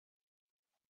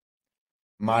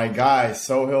My guy,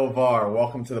 Soheil,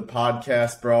 welcome to the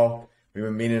podcast, bro. We've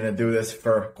been meaning to do this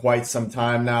for quite some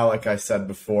time now. Like I said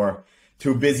before,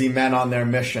 two busy men on their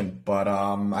mission, but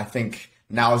I think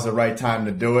now is the right time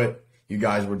to do it. You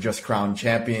guys were just crowned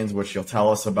champions, which you'll tell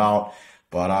us about.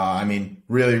 But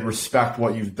really respect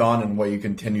what you've done and what you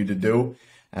continue to do.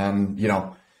 And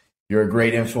you're a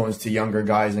great influence to younger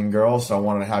guys and girls. So I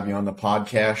wanted to have you on the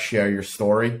podcast, share your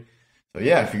story. So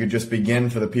yeah, if you could just begin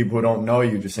for the people who don't know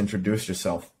you, just introduce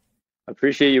yourself.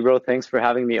 Appreciate you, bro. Thanks for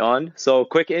having me on. So,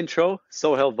 quick intro,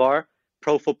 Soheil,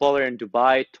 pro footballer in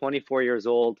Dubai, 24 years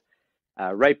old,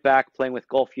 right back playing with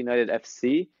Gulf United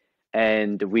FC.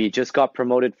 And we just got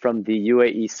promoted from the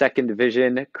UAE second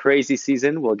division. Crazy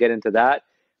season. We'll get into that.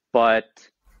 But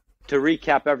to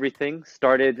recap everything,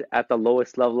 started at the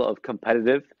lowest level of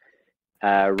competitive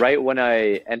right when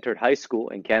I entered high school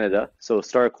in Canada. So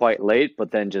started quite late, but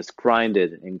then just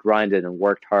grinded and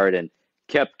worked hard and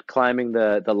kept climbing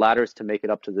the ladders to make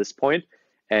it up to this point.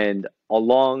 And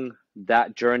along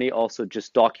that journey, also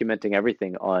just documenting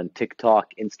everything on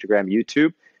TikTok, Instagram,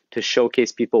 YouTube to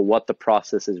showcase people what the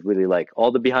process is really like,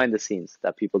 all the behind the scenes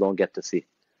that people don't get to see.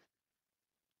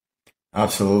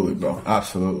 Absolutely, bro.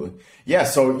 Absolutely. Yeah.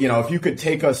 So, if you could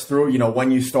take us through,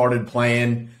 when you started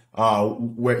playing,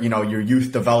 where, your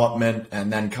youth development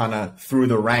and then kind of through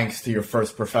the ranks to your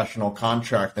first professional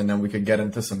contract. And then we could get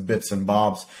into some bits and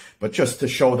bobs, but just to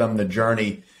show them the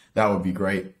journey, that would be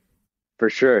great. For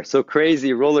sure. So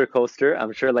crazy roller coaster,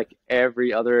 I'm sure like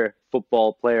every other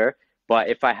football player. But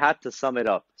if I had to sum it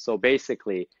up, so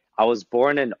basically, I was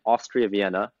born in Austria,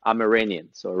 Vienna. I'm Iranian,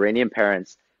 so Iranian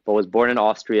parents, but was born in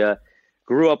Austria,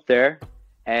 grew up there,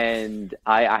 and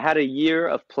I had a year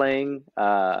of playing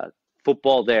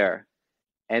football there.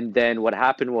 And then what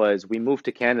happened was we moved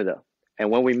to Canada.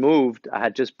 And when we moved, I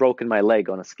had just broken my leg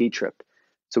on a ski trip.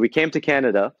 So we came to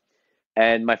Canada,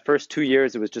 and my first 2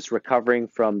 years, it was just recovering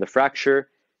from the fracture,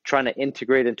 trying to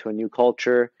integrate into a new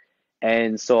culture.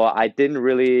 And so I didn't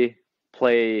really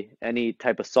play any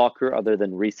type of soccer other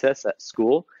than recess at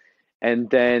school. And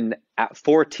then at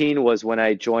 14 was when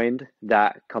I joined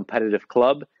that competitive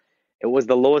club. It was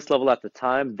the lowest level at the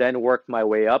time, then worked my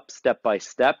way up step by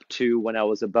step to when I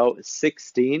was about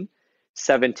 16,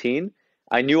 17.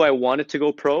 I knew I wanted to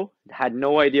go pro, had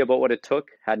no idea about what it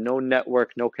took, had no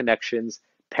network, no connections.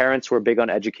 Parents were big on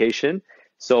education.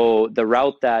 So the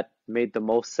route that made the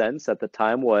most sense at the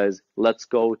time was let's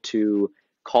go to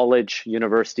college,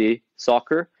 university,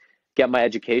 soccer, get my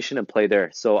education and play there.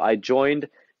 So I joined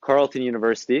Carleton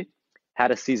University,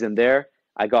 had a season there.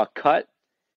 I got cut.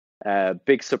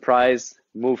 Big surprise,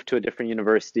 moved to a different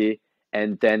university.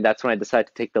 And then that's when I decided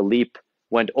to take the leap,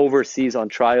 went overseas on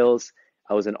trials.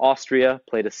 I was in Austria,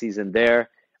 played a season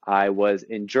there. I was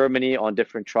in Germany on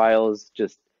different trials,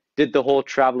 just did the whole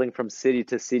traveling from city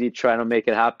to city, trying to make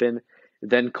it happen.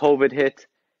 Then COVID hit,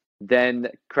 then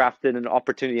crafted an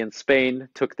opportunity in Spain,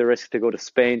 took the risk to go to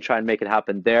Spain, try and make it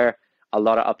happen there. A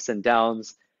lot of ups and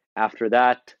downs. After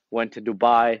that, went to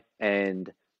Dubai,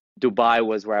 and Dubai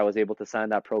was where I was able to sign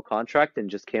that pro contract and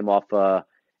just came off a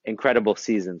incredible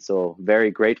season. So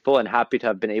very grateful and happy to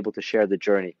have been able to share the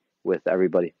journey with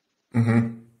everybody.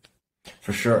 Mm-hmm.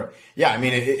 For sure. Yeah.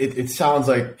 It sounds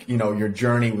like, your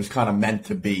journey was kind of meant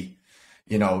to be,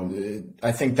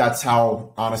 I think that's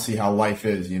honestly how life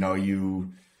is.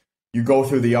 You go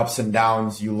through the ups and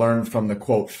downs, you learn from the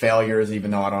quote failures,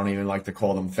 even though I don't even like to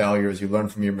call them failures. You learn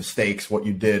from your mistakes, what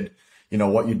you did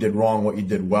wrong, what you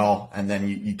did well, and then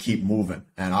you keep moving.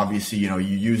 And obviously, you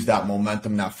use that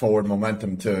momentum, that forward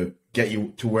momentum to get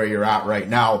you to where you're at right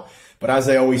now. But as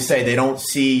I always say, they don't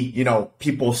see,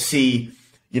 people see,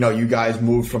 you guys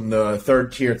move from the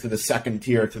third tier to the second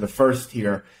tier to the first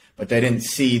tier, but they didn't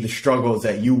see the struggles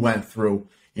that you went through,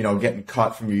 getting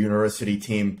cut from your university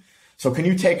team. So can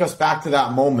you take us back to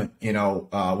that moment,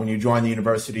 when you joined the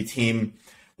university team?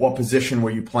 What position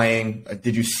were you playing?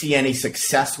 Did you see any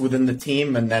success within the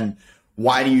team? And then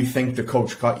why do you think the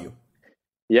coach cut you?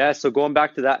 Yeah, so going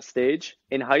back to that stage,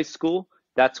 in high school,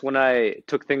 that's when I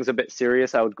took things a bit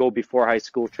serious. I would go before high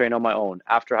school, train on my own.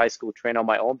 After high school, train on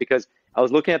my own because I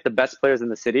was looking at the best players in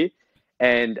the city.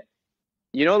 And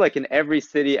like in every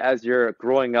city, as you're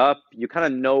growing up, you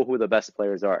kind of know who the best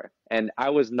players are. And I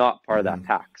was not part of that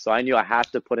pack. So I knew I had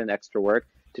to put in extra work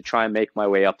to try and make my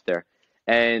way up there.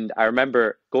 And I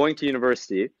remember going to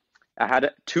university, I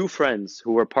had two friends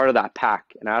who were part of that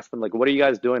pack. And I asked them, like, what are you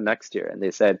guys doing next year? And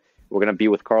they said, we're going to be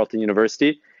with Carleton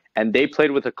University. And they played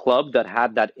with a club that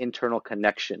had that internal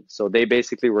connection. So they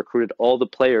basically recruited all the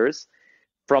players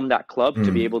from that club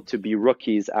to be able to be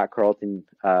rookies at Carleton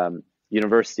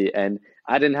University. And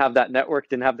I didn't have that network,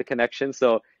 didn't have the connection.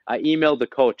 So I emailed the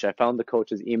coach. I found the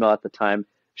coach's email at the time,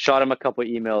 shot him a couple of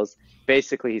emails.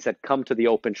 Basically, he said, come to the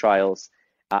open trials.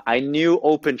 I knew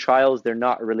open trials, they're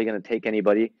not really going to take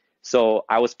anybody. So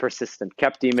I was persistent,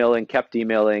 kept emailing, kept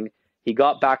emailing. He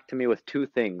got back to me with two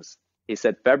things. He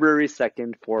said, February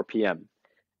 2nd, 4 p.m.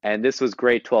 And this was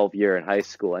grade 12 year in high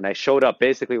school. And I showed up,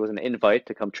 basically it was an invite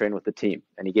to come train with the team.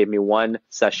 And he gave me one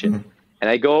session. Mm-hmm. And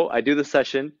I do the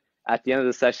session. At the end of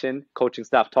the session, coaching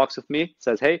staff talks with me,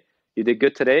 says, hey, you did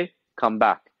good today, come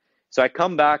back. So I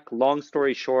come back, long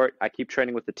story short, I keep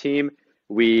training with the team.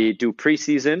 We do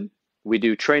preseason, we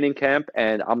do training camp,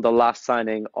 and I'm the last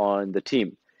signing on the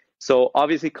team. So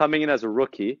obviously coming in as a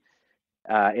rookie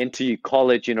into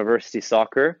college, university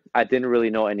soccer, I didn't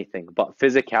really know anything, but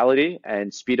physicality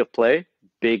and speed of play,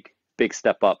 big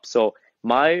step up. So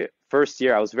my first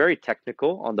year, I was very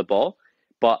technical on the ball,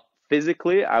 but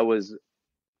physically I was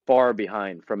far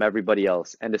behind from everybody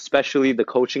else. And especially the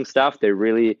coaching staff, they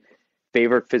really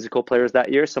favored physical players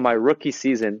that year. So my rookie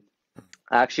season,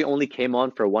 I actually only came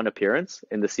on for one appearance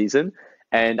in the season.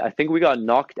 And I think we got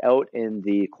knocked out in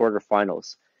the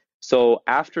quarterfinals. So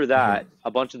after that,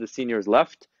 a bunch of the seniors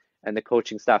left and the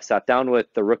coaching staff sat down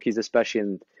with the rookies, especially.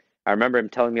 And I remember him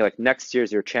telling me, like, next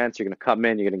year's your chance. You're going to come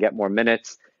in, you're going to get more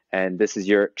minutes, and this is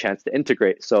your chance to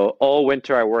integrate. So all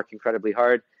winter, I work incredibly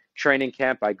hard. Training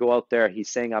camp, I go out there. He's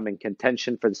saying I'm in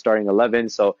contention for the starting 11.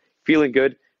 So feeling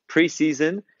good.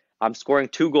 Preseason, I'm scoring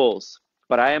 2 goals,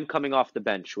 but I am coming off the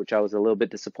bench, which I was a little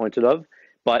bit disappointed of.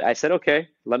 But I said, okay,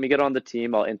 let me get on the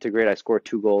team. I'll integrate. I scored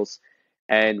 2 goals.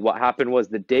 And what happened was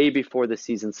the day before the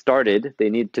season started, they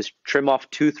needed to trim off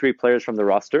 2-3 players from the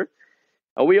roster.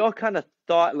 And we all kind of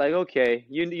thought, like, okay,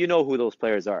 you know who those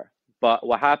players are. But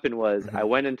what happened was I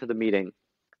went into the meeting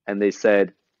and they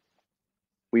said,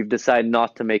 we've decided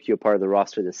not to make you a part of the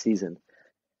roster this season.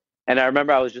 And I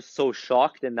remember I was just so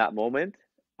shocked in that moment.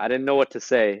 I didn't know what to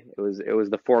say. It was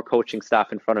the 4 coaching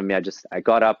staff in front of me. I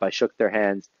got up, I shook their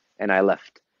hands, and I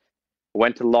left.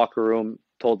 Went to the locker room,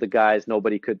 told the guys,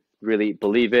 nobody could really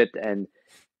believe it. And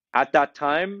at that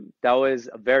time, that was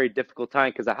a very difficult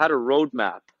time because I had a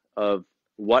roadmap of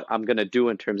what I'm going to do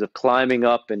in terms of climbing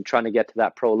up and trying to get to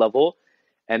that pro level.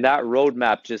 And that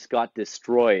roadmap just got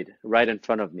destroyed right in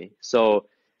front of me. So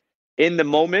in the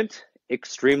moment,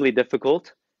 extremely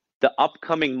difficult. The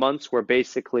upcoming months were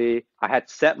basically, I had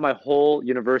set my whole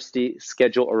university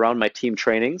schedule around my team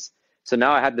trainings. So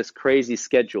now I had this crazy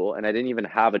schedule and I didn't even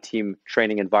have a team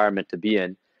training environment to be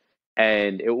in.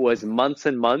 And it was months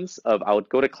and months of, I would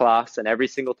go to class and every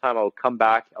single time I would come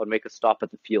back, I would make a stop at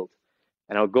the field.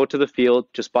 And I would go to the field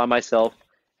just by myself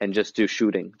and just do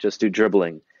shooting, just do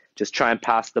dribbling, just try and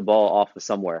pass the ball off of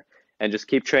somewhere. And just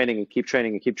keep training and keep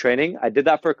training and keep training. I did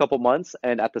that for a couple months,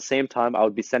 and at the same time, I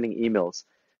would be sending emails.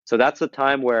 So that's the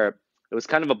time where it was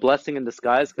kind of a blessing in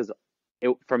disguise because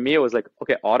for me, it was like,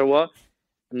 okay, Ottawa,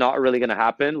 not really going to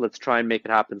happen. Let's try and make it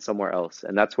happen somewhere else.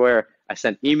 And that's where I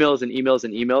sent emails and emails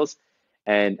and emails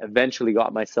and eventually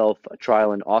got myself a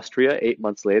trial in Austria 8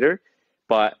 months later.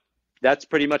 But that's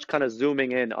pretty much kind of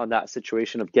zooming in on that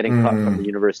situation of getting cut from the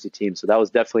university team. So that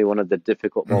was definitely one of the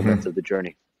difficult moments of the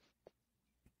journey.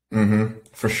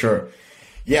 For sure.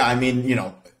 Yeah, I mean,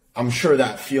 I'm sure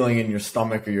that feeling in your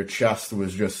stomach or your chest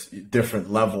was just different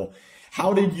level.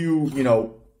 How did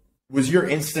you, was your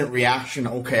instant reaction,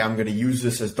 okay, I'm going to use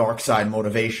this as dark side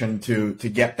motivation to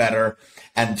get better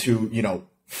and to,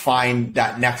 find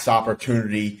that next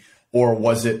opportunity? Or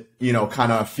was it,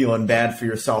 kind of feeling bad for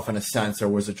yourself in a sense? Or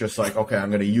was it just like, okay, I'm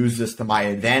going to use this to my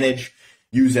advantage,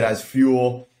 use it as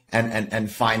fuel and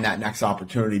find that next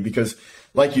opportunity? Because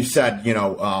like you said,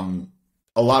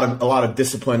 a lot of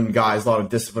disciplined guys, a lot of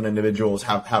disciplined individuals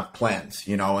have plans,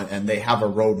 and they have a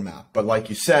roadmap. But like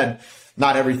you said,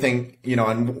 not everything,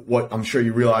 and what I'm sure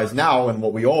you realize now and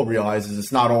what we all realize is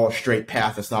it's not all a straight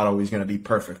path. It's not always going to be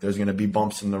perfect. There's going to be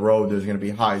bumps in the road. There's going to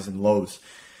be highs and lows.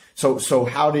 So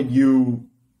how did you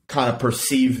kind of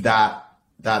perceive that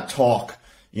talk,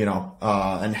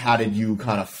 and how did you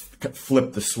kind of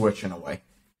flip the switch in a way?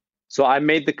 So I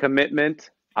made the commitment.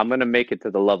 I'm going to make it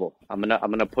to the level. I'm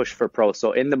going to push for pro.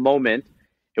 So in the moment,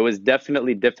 it was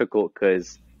definitely difficult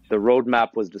because the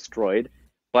roadmap was destroyed,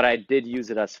 but I did use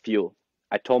it as fuel.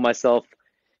 I told myself,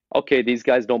 okay, these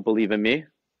guys don't believe in me.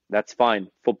 That's fine.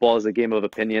 Football is a game of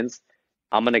opinions.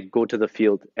 I'm going to go to the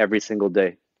field every single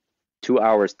day. 2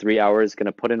 hours, 3 hours, going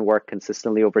to put in work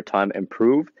consistently over time,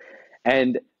 improve.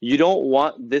 And you don't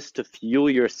want this to fuel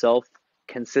yourself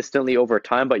consistently over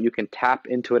time, but you can tap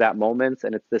into it at moments.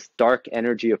 And it's this dark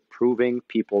energy of proving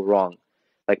people wrong,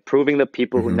 like proving the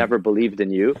people who never believed in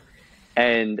you.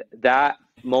 And that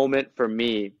moment for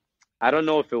me, I don't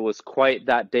know if it was quite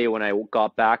that day when I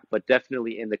got back, but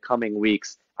definitely in the coming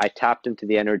weeks, I tapped into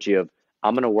the energy of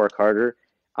I'm gonna work harder.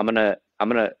 I'm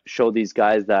gonna show these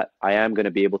guys that I am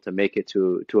gonna be able to make it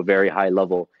to a very high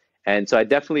level. And so I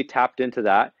definitely tapped into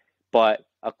that. But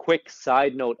a quick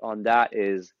side note on that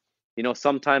is,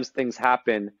 sometimes things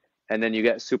happen and then you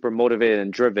get super motivated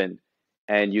and driven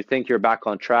and you think you're back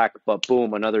on track, but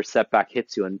boom, another setback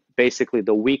hits you. And basically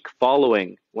the week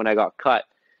following when I got cut,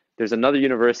 there's another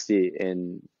university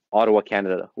in Ottawa,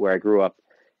 Canada, where I grew up,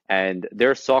 and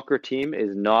their soccer team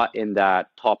is not in that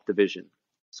top division.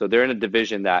 So they're in a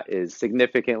division that is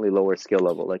significantly lower skill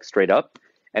level, like straight up.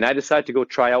 And I decided to go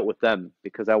try out with them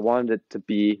because I wanted it to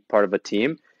be part of a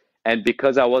team. And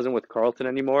because I wasn't with Carleton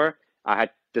anymore, I had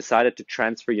decided to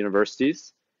transfer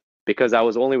universities because I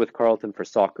was only with Carleton for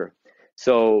soccer.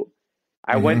 So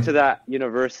I went to Mm-hmm. that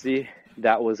university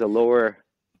that was a lower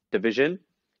division.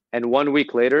 And 1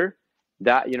 week later,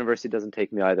 that university doesn't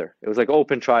take me either. It was like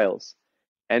open trials.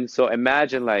 And so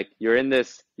imagine like you're in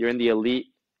the elite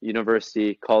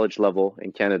university college level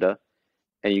in Canada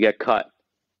and you get cut.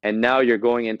 And now you're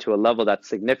going into a level that's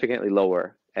significantly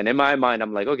lower. And in my mind,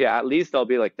 I'm like, okay, at least I'll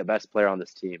be like the best player on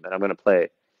this team and I'm going to play.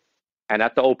 And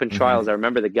at the open trials, I Mm-hmm.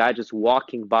 remember the guy just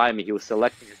walking by me. He was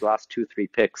selecting his last 2, 3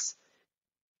 picks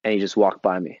and he just walked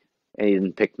by me and he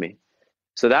didn't pick me.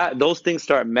 So that those things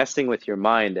start messing with your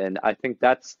mind. And I think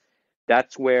that's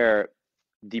where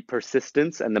the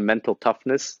persistence and the mental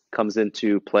toughness comes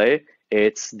into play.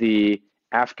 It's the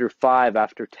after 5,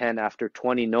 after 10, after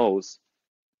 20 no's,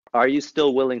 are you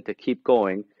still willing to keep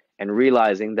going and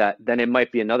realizing that then it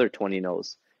might be another 20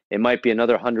 no's? It might be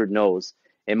another 100 no's.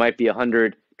 It might be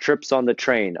 100 trips on the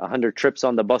train, 100 trips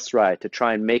on the bus ride to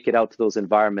try and make it out to those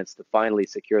environments to finally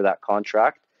secure that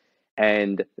contract.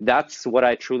 And that's what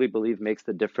I truly believe makes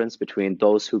the difference between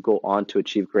those who go on to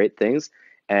achieve great things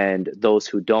and those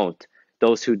who don't.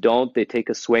 Those who don't, they take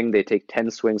a swing, they take 10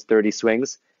 swings, 30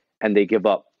 swings, and they give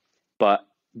up. But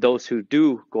those who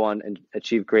do go on and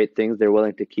achieve great things, they're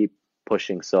willing to keep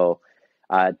pushing. So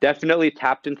definitely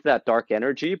tapped into that dark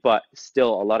energy, but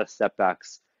still a lot of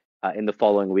setbacks in the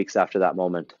following weeks after that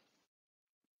moment.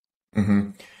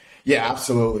 Mm-hmm. Yeah,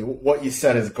 absolutely. What you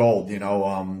said is gold.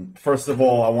 First of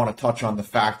all, I want to touch on the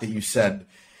fact that you said,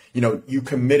 you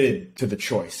committed to the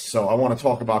choice. So I want to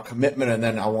talk about commitment and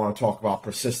then I want to talk about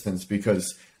persistence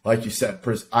because, like you said,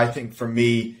 I think for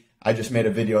me, I just made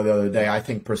a video the other day. I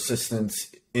think persistence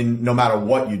in no matter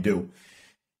what you do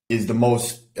is the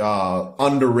most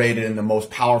underrated and the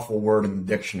most powerful word in the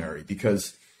dictionary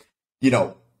because, you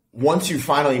know, once you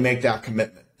finally make that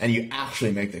commitment and you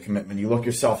actually make the commitment, you look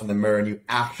yourself in the mirror and you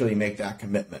actually make that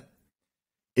commitment.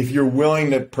 If you're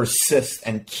willing to persist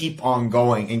and keep on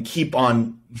going and keep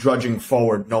on drudging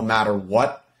forward no matter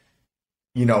what,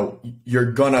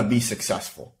 you're going to be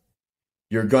successful.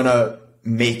 You're going to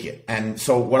make it. And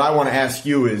so what I want to ask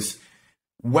you is,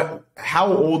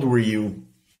 how old were you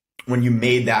when you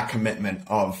made that commitment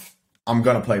of, I'm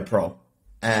going to play pro?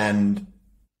 And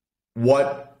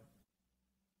what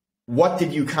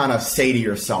did you kind of say to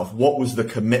yourself? What was the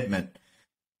commitment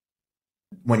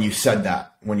when you said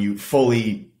that, when you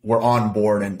fully were on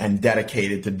board and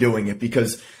dedicated to doing it?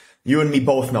 Because you and me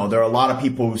both know there are a lot of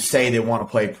people who say they want to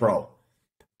play pro,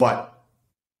 but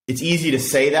it's easy to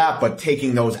say that, but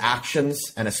taking those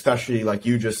actions, and especially like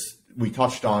we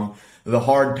touched on, the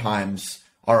hard times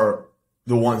are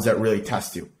the ones that really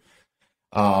test you.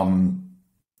 What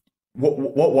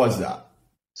was that?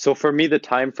 So for me, the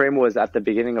time frame was at the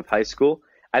beginning of high school.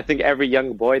 I think every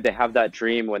young boy, they have that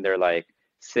dream when they're like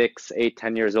 6, 8,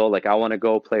 10 years old. Like, I want to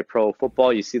go play pro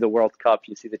football. You see the World Cup,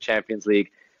 you see the Champions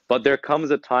League, but there comes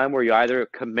a time where you either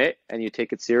commit and you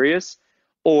take it serious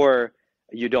or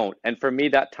you don't. And for me,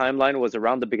 that timeline was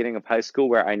around the beginning of high school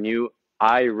where I knew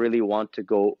I really want to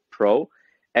go pro.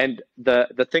 And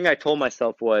the thing I told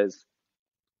myself was,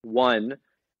 one,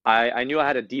 I knew I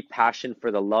had a deep passion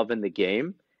for the love in the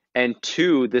game. And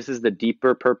two, this is the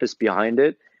deeper purpose behind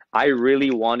it. I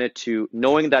really wanted to,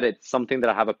 knowing that it's something that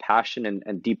I have a passion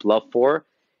and deep love for,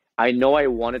 I know I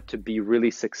wanted to be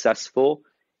really successful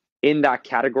in that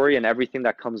category and everything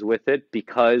that comes with it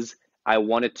because I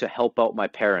wanted to help out my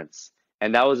parents.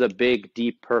 And that was a big,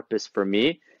 deep purpose for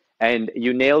me. And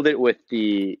you nailed it with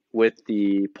the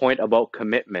point about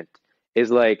commitment.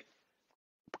 Is like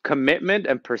commitment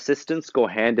and persistence go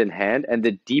hand in hand, and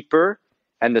the deeper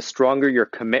and the stronger your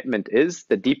commitment is,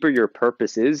 the deeper your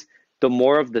purpose is, the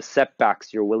more of the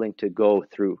setbacks you're willing to go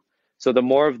through. So the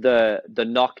more of the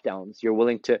knockdowns you're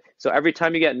willing to, so every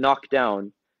time you get knocked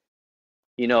down,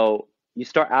 you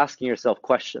start asking yourself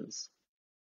questions.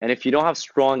 And if you don't have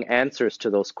strong answers to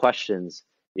those questions,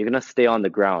 you're going to stay on the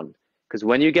ground. Because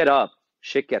when you get up,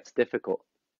 shit gets difficult.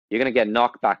 You're going to get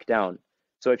knocked back down.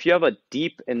 So if you have a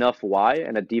deep enough why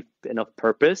and a deep enough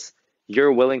purpose,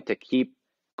 you're willing to keep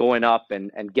going up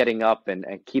and getting up and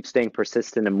keep staying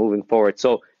persistent and moving forward.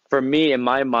 So for me, in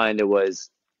my mind, it was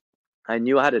I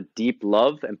knew I had a deep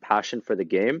love and passion for the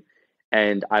game,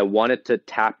 and I wanted to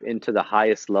tap into the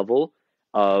highest level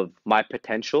of my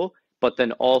potential. But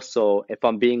then also, if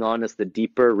I'm being honest, the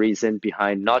deeper reason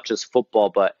behind not just football,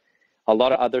 but a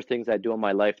lot of other things I do in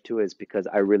my life too is because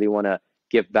I really want to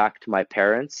give back to my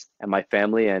parents and my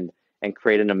family and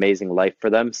create an amazing life for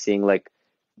them, seeing like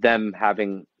them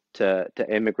having to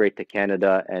immigrate to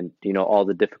Canada and all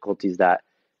the difficulties that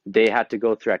they had to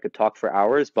go through. I could talk for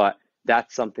hours, but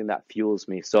that's something that fuels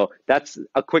me. So that's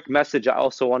a quick message I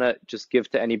also want to just give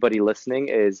to anybody listening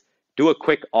is do a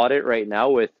quick audit right now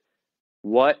with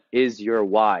what is your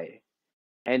why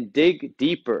and dig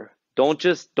deeper. Don't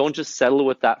just settle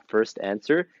with that first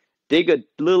answer. Dig a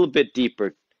little bit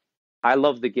deeper. I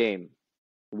love the game.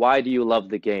 Why do you love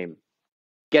the game?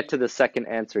 Get to the second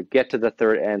answer, get to the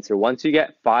third answer. Once you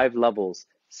get 5 levels,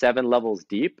 7 levels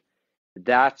deep,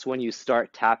 that's when you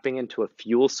start tapping into a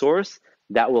fuel source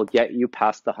that will get you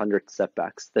past the 100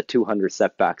 setbacks, the 200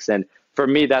 setbacks. And for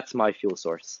me, that's my fuel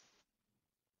source.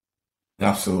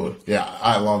 Absolutely. Yeah,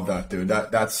 I love that, dude.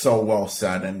 That's so well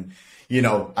said. And,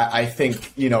 I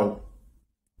think,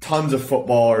 tons of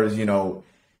footballers,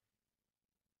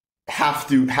 have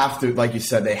to, like you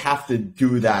said, they have to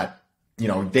do that.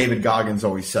 David Goggins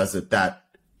always says it, that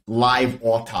live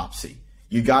autopsy.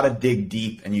 You got to dig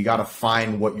deep and you got to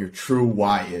find what your true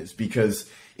why is. Because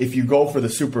if you go for the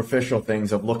superficial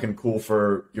things of looking cool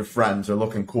for your friends or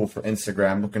looking cool for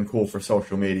Instagram, looking cool for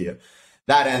social media,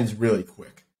 that ends really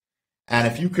quick. And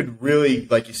if you could really,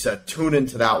 like you said, tune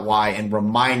into that why and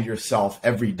remind yourself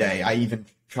every day. I even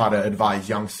try to advise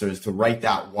youngsters to write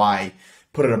that why,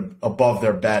 put it above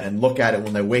their bed and look at it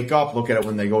when they wake up, look at it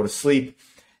when they go to sleep,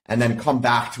 and then come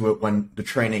back to it when the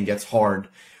training gets hard,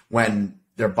 when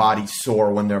their body's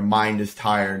sore, when their mind is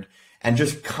tired, and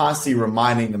just constantly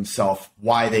reminding themselves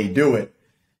why they do it.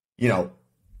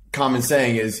 Common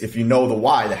saying is if you know the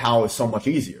why, the how is so much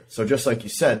easier. So just like you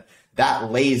said,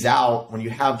 that lays out, when you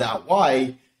have that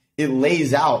why, it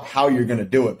lays out how you're going to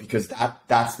do it because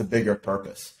that's the bigger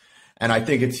purpose. And I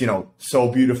think it's, so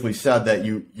beautifully said that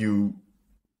you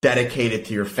dedicate it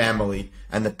to your family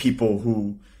and the people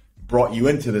who brought you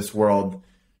into this world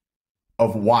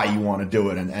of why you want to do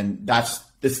it. And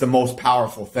it's the most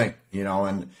powerful thing,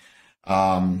 and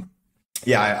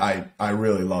yeah, I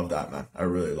really love that, man. I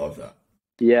really love that.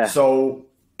 Yeah. So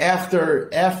after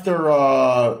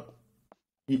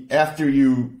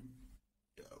you,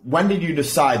 when did you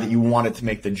decide that you wanted to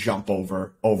make the jump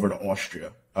over to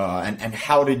Austria? And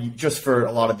how did you, just for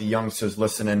a lot of the youngsters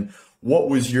listening, what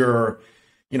was your,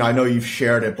 I know you've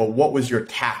shared it, but what was your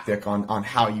tactic on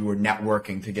how you were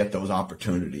networking to get those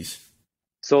opportunities?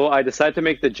 So I decided to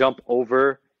make the jump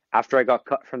over after I got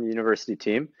cut from the university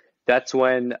team. That's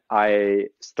when I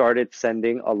started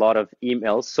sending a lot of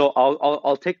emails. So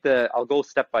I'll go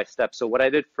step by step. So what I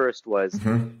did first was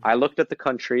I looked at the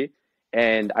country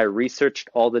and I researched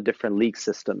all the different league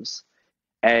systems.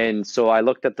 And so I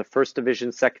looked at the first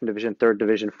division, second division, third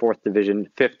division, fourth division,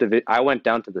 fifth division. I went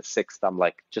down to the sixth. I'm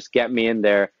like, just get me in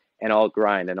there and I'll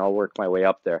grind and I'll work my way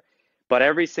up there. But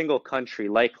every single country,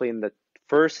 likely in the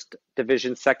first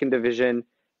division, second division,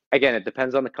 again, it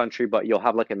depends on the country, but you'll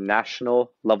have like a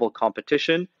national level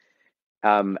competition.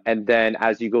 And then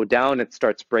as you go down, it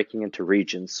starts breaking into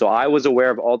regions. So I was aware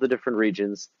of all the different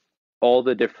regions, all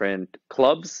the different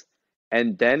clubs.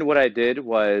 And then what I did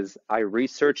was I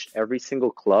researched every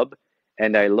single club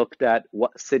and I looked at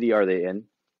what city are they in.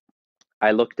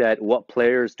 I looked at what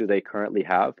players do they currently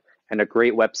have. And a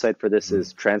great website for this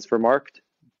is Transfermarkt.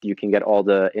 You can get all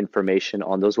the information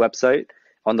on those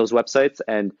websites.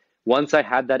 And once I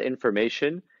had that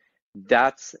information,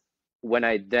 that's when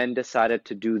I then decided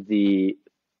to do the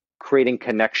creating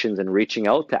connections and reaching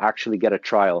out to actually get a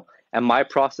trial. And my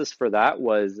process for that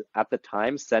was at the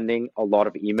time sending a lot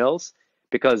of emails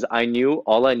because I knew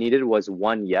all I needed was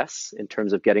one yes in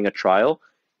terms of getting a trial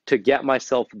to get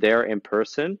myself there in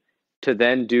person to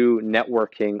then do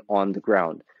networking on the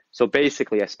ground. So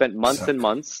basically, I spent months and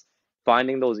months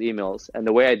finding those emails. And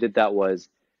the way I did that was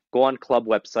go on club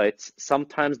websites.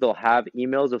 Sometimes they'll have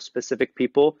emails of specific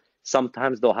people.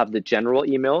 Sometimes they'll have the general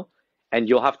email, and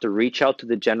you'll have to reach out to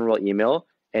the general email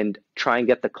and try and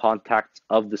get the contacts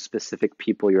of the specific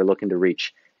people you're looking to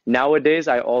reach. Nowadays,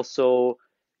 I also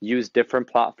use different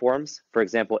platforms. For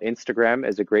example, Instagram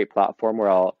is a great platform where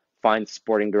I'll find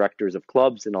sporting directors of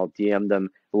clubs and I'll DM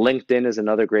them. LinkedIn is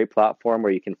another great platform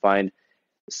where you can find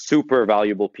super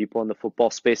valuable people in the football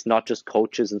space, not just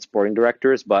coaches and sporting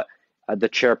directors, but the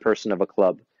chairperson of a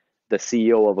club, the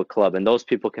CEO of a club, and those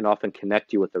people can often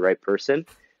connect you with the right person.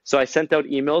 So I sent out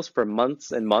emails for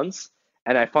months and months,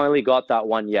 and I finally got that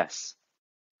one yes.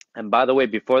 And by the way,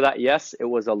 before that yes, it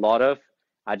was a lot of,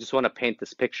 I just want to paint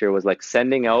this picture. It was like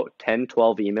sending out 10,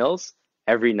 12 emails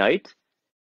every night.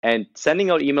 And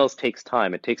sending out emails takes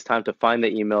time. It takes time to find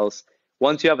the emails.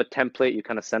 Once you have a template, you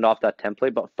kind of send off that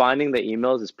template, but finding the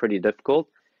emails is pretty difficult.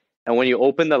 And when you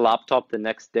open the laptop the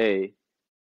next day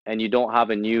and you don't have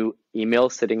a new email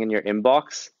sitting in your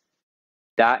inbox,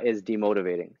 that is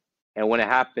demotivating. And when it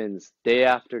happens day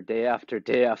after day after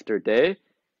day after day,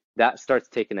 that starts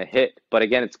taking a hit. But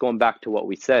again, it's going back to what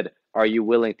we said. Are you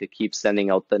willing to keep sending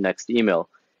out the next email?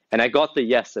 And I got the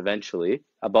yes eventually,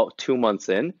 about 2 months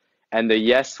in. And the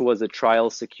yes was a trial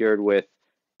secured with,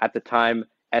 at the time,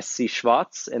 SC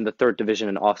Schwarz in the third division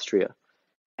in Austria.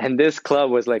 And this club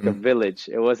was like a village.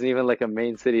 It wasn't even like a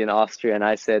main city in Austria. And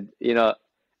I said,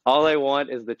 all I want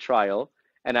is the trial.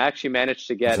 And I actually managed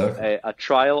to get a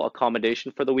trial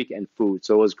accommodation for the week and food.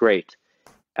 So it was great.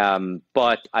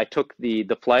 But I took the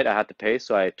flight I had to pay.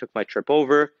 So I took my trip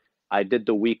over. I did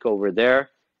the week over there.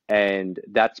 And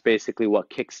that's basically what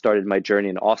kickstarted my journey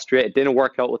in Austria. It didn't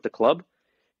work out with the club,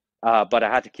 but I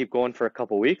had to keep going for a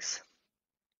couple weeks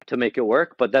to make it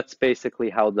work. But that's basically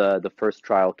how the first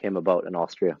trial came about in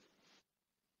Austria.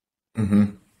 Mm-hmm.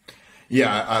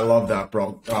 Yeah, I love that,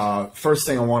 bro. First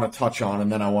thing I want to touch on,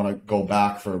 and then I want to go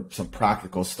back for some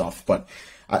practical stuff. But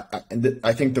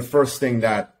I think the first thing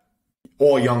that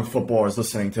all young footballers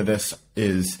listening to this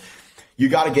is you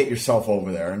got to get yourself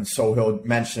over there. And Soheil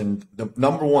mentioned the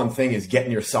number one thing is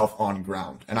getting yourself on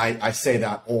ground. And I say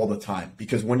that all the time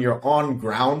because when you're on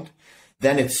ground,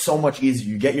 then it's so much easier.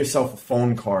 You get yourself a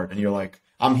phone card and you're like,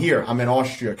 I'm here. I'm in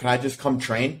Austria. Can I just come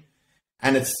train?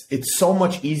 And it's so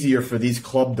much easier for these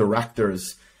club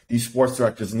directors, these sports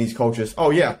directors and these coaches.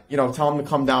 Oh, yeah, tell him to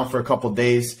come down for a couple of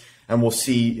days and we'll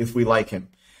see if we like him.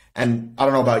 And I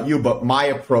don't know about you, but my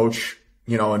approach,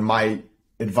 and my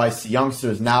advice to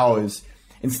youngsters now is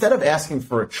instead of asking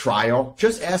for a trial,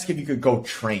 just ask if you could go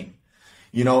train,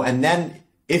 and then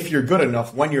if you're good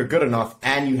enough, when you're good enough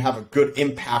and you have a good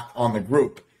impact on the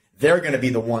group, they're going to be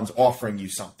the ones offering you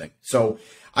something. So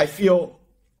I feel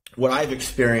what I've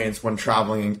experienced when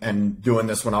traveling and doing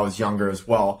this when I was younger as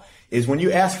well is when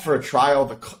you ask for a trial,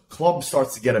 the club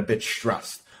starts to get a bit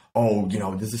stressed. Oh,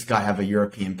 does this guy have a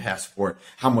European passport?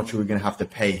 How much are we going to have to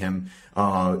pay him?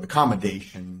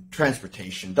 Accommodation,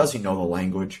 transportation, does he know the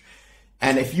language?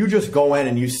 And if you just go in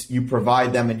and you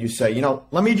provide them and you say,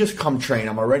 let me just come train.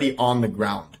 I'm already on the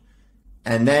ground.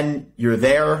 And then you're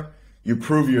there, you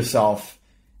prove yourself,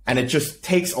 and it just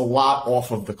takes a lot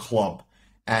off of the club.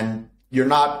 And you're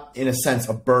not, in a sense,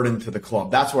 a burden to the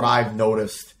club. That's what I've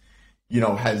noticed,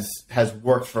 has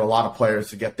worked for a lot of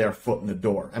players to get their foot in the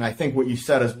door. And I think what you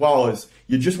said as well is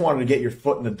you just wanted to get your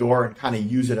foot in the door and kind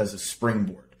of use it as a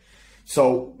springboard.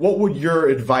 So what would your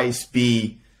advice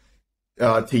be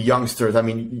to youngsters? I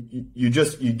mean, you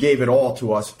gave it all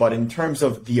to us, but in terms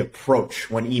of the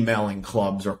approach when emailing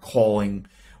clubs or calling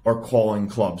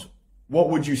clubs, what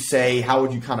would you say? How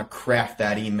would you kind of craft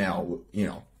that email,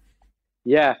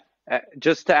 Yeah.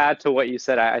 Just to add to what you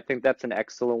said, I think that's an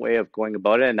excellent way of going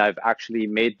about it. And I've actually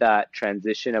made that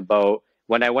transition about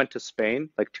when I went to Spain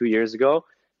like 2 years ago.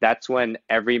 That's when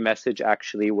every message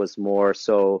actually was more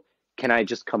so, can I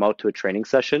just come out to a training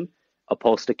session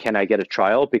opposed to can I get a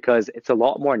trial? Because it's a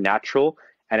lot more natural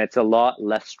and it's a lot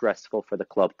less stressful for the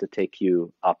club to take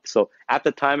you up. So at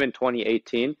the time in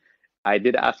 2018, I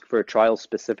did ask for a trial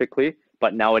specifically,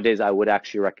 but nowadays I would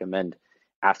actually recommend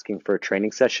asking for a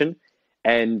training session.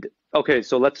 And okay,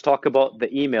 so let's talk about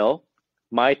the email.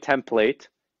 My template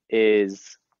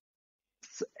is,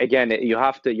 again, you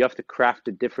have to craft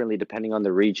it differently depending on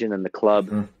the region and the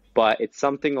club, but it's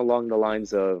something along the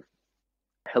lines of,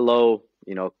 hello,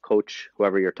 coach,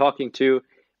 whoever you're talking to.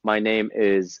 My name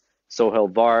is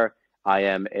Soheil Var. I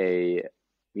am a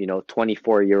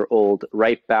 24-year-old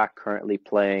right back currently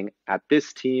playing at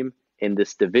this team in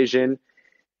this division.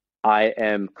 I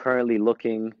am currently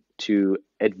looking to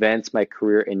advance my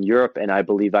career in Europe, and I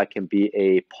believe I can be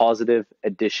a positive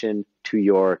addition to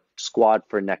your squad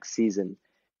for next season.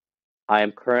 I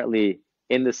am currently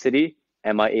in the city.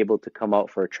 Am I able to come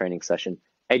out for a training session?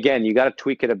 Again, you got to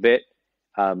tweak it a bit,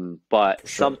 but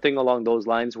something along those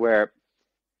lines where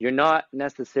you're not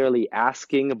necessarily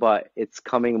asking, but it's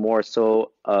coming more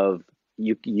so of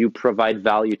you provide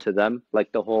value to them.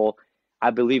 Like the whole,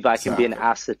 I believe I can be an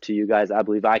asset to you guys. I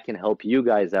believe I can help you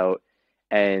guys out.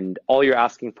 And all you're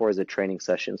asking for is a training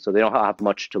session. So they don't have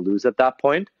much to lose at that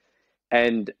point.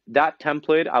 And that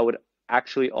template, I would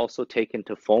actually also taken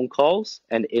to phone calls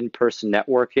and in-person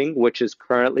networking, which is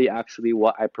currently actually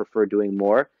what I prefer doing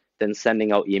more than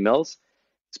sending out emails.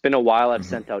 It's been a while I've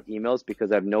sent out emails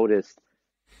because I've noticed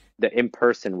the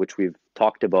in-person, which we've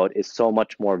talked about, is so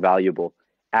much more valuable.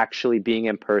 Actually being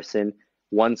in person,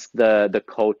 once the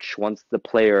coach, once the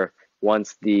player,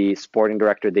 once the sporting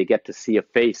director, they get to see a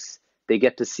face, they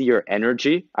get to see your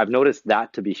energy. I've noticed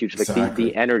that to be huge. Exactly. Like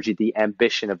the energy, the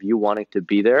ambition of you wanting to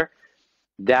be there,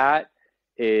 that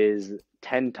is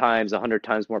 10 times, 100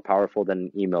 times more powerful than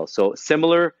an email. So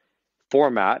similar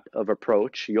format of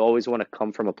approach. You always want to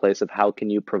come from a place of how can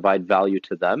you provide value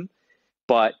to them,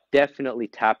 but definitely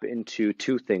tap into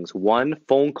two things. One,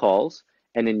 phone calls,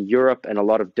 and in Europe and a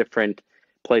lot of different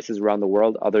places around the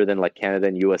world other than like Canada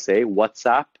and USA,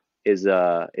 WhatsApp is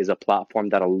a platform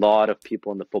that a lot of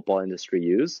people in the football industry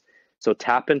use. So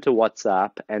tap into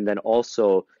WhatsApp and then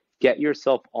also get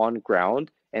yourself on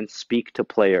ground and speak to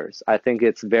players. I think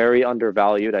it's very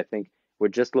undervalued. I think we're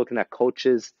just looking at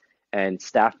coaches and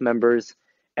staff members,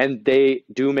 and they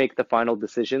do make the final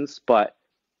decisions, but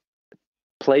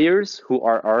players who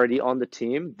are already on the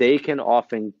team, they can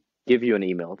often give you an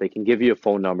email, they can give you a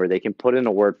phone number, they can put in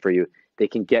a word for you, they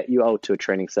can get you out to a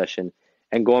training session.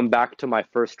 And going back to my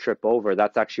first trip over,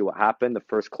 that's actually what happened. The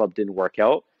first club didn't work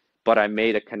out, but I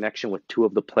made a connection with two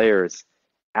of the players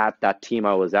at that team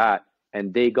I was at,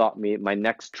 and they got me my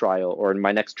next trial or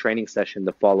my next training session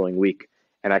the following week.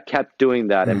 And I kept doing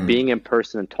that, and being in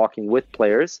person and talking with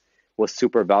players was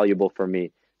super valuable for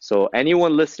me. So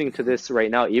anyone listening to this right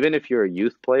now, even if you're a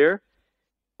youth player,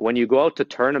 when you go out to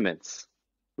tournaments,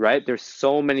 right, there's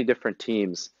so many different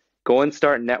teams. Go and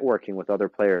start networking with other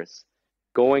players.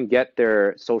 Go and get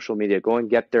their social media. Go and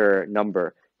get their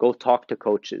number. Go talk to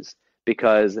coaches,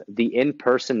 because the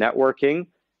in-person networking,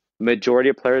 majority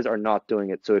of players are not doing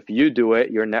it. So if you do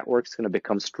it, your network's going to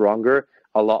become stronger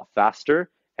a lot faster.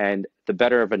 And the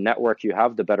better of a network you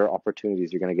have, the better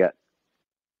opportunities you're going to get.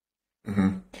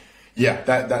 Mm-hmm. Yeah,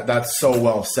 that's so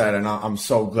well said. And I'm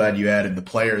so glad you added the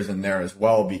players in there as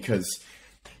well, because,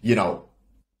 you know,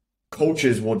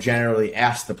 coaches will generally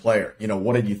ask the player, you know,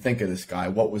 what did you think of this guy?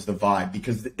 What was the vibe?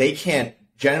 Because they can't,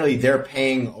 generally they're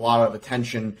paying a lot of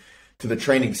attention to the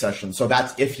training session. So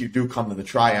that's if you do come to the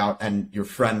tryout and your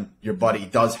friend, your buddy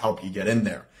does help you get in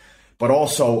there. But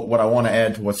also what I want to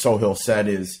add to what Soheil said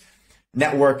is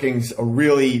networking's a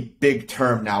really big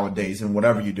term nowadays in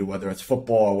whatever you do, whether it's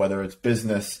football or whether it's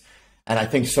business. And I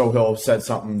think Soheil said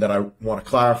something that I want to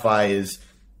clarify is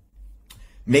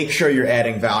make sure you're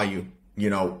adding value. You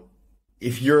know,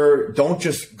 if don't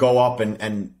just go up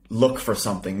and look for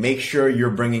something, make sure you're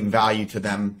bringing value to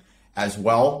them as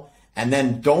well. And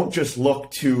then don't just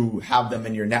look to have them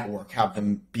in your network, have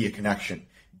them be a connection.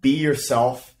 Be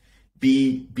yourself,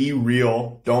 be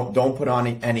real. Don't put on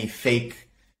any fake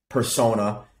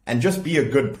persona, and just be a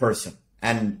good person.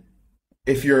 And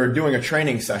if you're doing a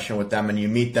training session with them and you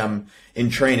meet them in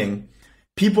training,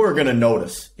 people are going to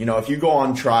notice. You know, if you go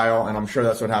on trial, and I'm sure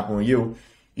that's what happened with you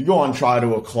go on trial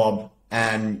to a club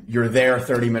and you're there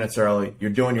 30 minutes early, you're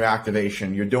doing your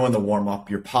activation, you're doing the warm-up,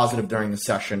 you're positive during the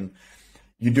session,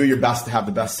 you do your best to have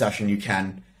the best session you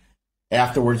can.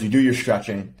 Afterwards, you do your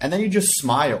stretching, and then you just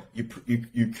smile.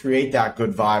 You create that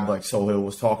good vibe like Soheil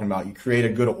was talking about. You create a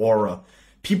good aura.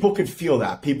 People could feel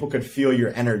that. People could feel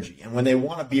your energy. And when they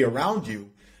want to be around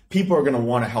you, people are going to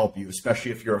want to help you,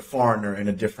 especially if you're a foreigner in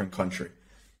a different country.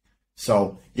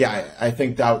 So, yeah, I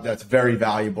think that's very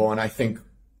valuable. And I think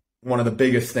one of the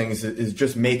biggest things is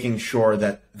just making sure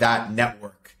that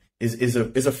network is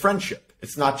a friendship.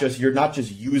 It's not just, you're not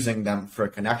just using them for a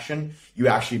connection. You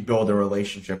actually build a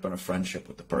relationship and a friendship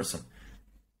with the person.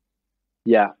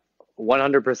 Yeah,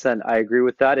 100%. I agree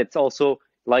with that. It's also,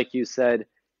 like you said,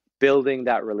 building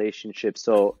that relationship.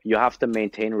 So you have to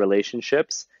maintain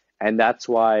relationships. And that's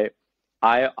why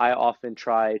I often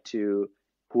try to,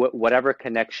 whatever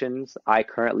connections I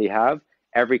currently have,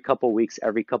 every couple of weeks,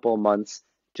 every couple of months,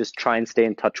 just try and stay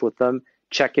in touch with them,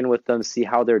 check in with them, see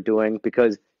how they're doing,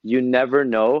 because you never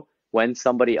know when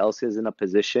somebody else is in a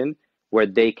position where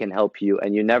they can help you.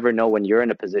 And you never know when you're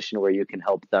in a position where you can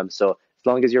help them. So as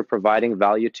long as you're providing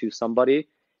value to somebody,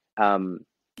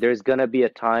 there's going to be a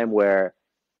time where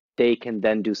they can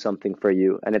then do something for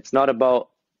you. And it's not about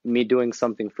me doing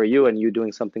something for you and you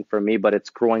doing something for me, but it's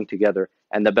growing together.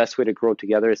 And the best way to grow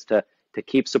together is to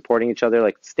keep supporting each other,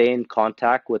 like stay in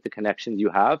contact with the connections you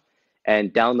have.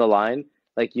 And down the line,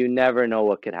 like you never know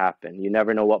what could happen. You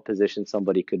never know what position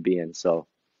somebody could be in. So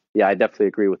yeah, I definitely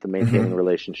agree with the maintaining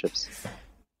relationships.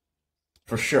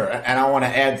 For sure. And I want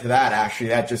to add to that, actually,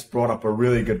 that just brought up a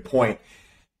really good point.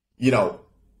 You know,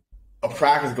 a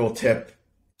practical tip,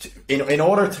 in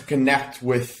order to connect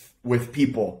with with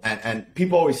people, and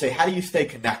people always say, how do you stay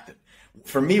connected?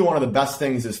 For me, one of the best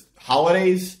things is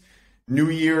holidays, New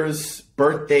Year's,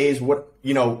 birthdays,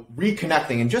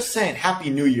 reconnecting and just saying Happy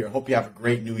New Year. Hope you have a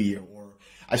great New Year. Or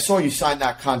I saw you sign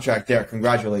that contract there.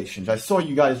 Congratulations. I saw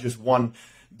you guys just won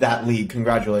that league.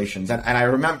 Congratulations. And I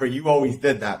remember you always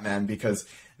did that, man, because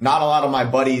not a lot of my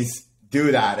buddies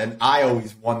do that. And I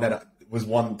always was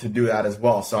one to do that as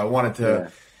well. So I wanted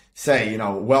to say,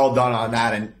 well done on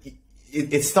that. And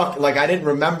it stuck. Like, I didn't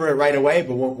remember it right away,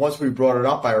 but once we brought it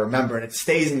up, I remember, and it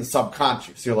stays in the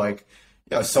subconscious. You're like,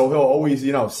 Soheil always,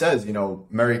 says,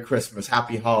 Merry Christmas,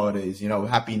 Happy Holidays,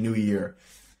 Happy New Year.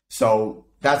 So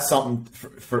that's something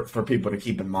for people to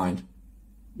keep in mind.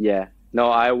 Yeah, no,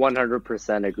 I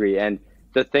 100% agree. And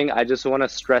the thing I just want to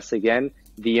stress again,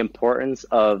 the importance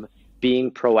of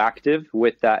being proactive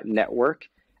with that network.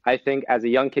 I think as a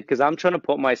young kid, because I'm trying to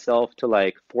put myself to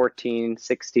like 14,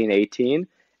 16, 18.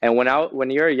 And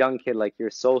when you're a young kid, like, you're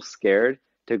so scared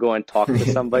to go and talk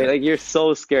to somebody. Like, you're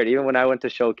so scared. Even when I went to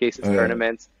showcases,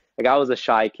 tournaments, like, I was a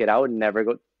shy kid. I would never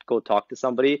go talk to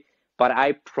somebody. But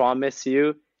I promise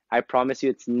you,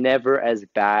 it's never as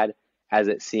bad as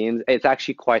it seems. It's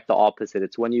actually quite the opposite.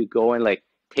 It's when you go and like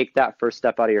take that first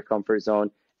step out of your comfort zone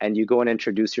and you go and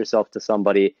introduce yourself to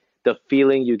somebody, the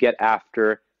feeling you get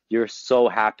after, you're so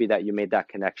happy that you made that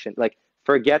connection. Like,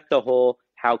 forget the whole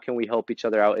how can we help each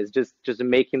other out, is just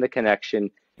making the connection.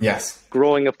 Yes.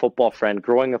 Growing a football friend,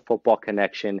 growing a football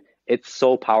connection. It's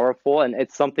so powerful, and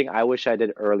it's something I wish I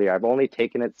did earlier. I've only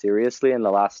taken it seriously in the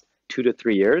last 2 to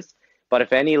 3 years. But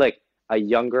if any, like, a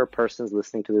younger person's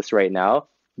listening to this right now,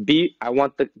 I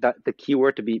want the key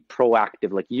word to be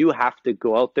proactive. Like, you have to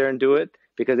go out there and do it,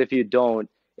 because if you don't,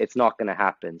 it's not going to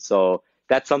happen. So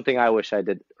that's something I wish I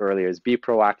did earlier, is be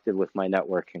proactive with my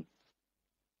networking.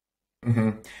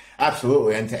 Mm-hmm.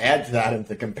 Absolutely. And to add to that and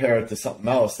to compare it to something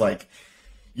else, like,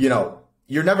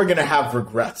 you're never going to have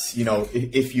regrets.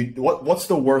 What's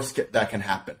the worst that can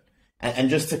happen?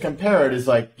 And just to compare it is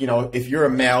like, if you're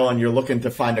a male and you're looking to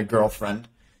find a girlfriend,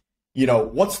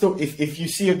 if you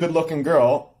see a good looking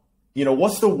girl,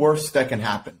 what's the worst that can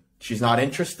happen? She's not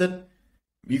interested.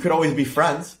 You could always be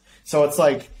friends. So it's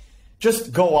like,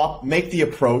 just go up, make the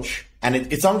approach, and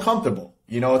it's uncomfortable.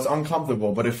 It's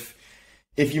uncomfortable. But if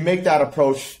you make that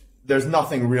approach, there's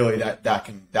nothing really that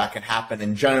can happen.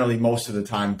 And generally, most of the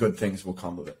time, good things will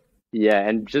come of it. Yeah.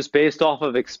 And just based off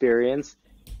of experience,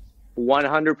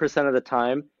 100% of the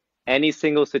time, any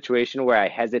single situation where I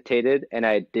hesitated and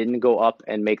I didn't go up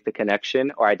and make the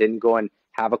connection, or I didn't go and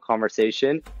have a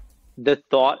conversation, the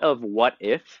thought of what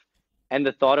if and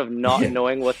the thought of not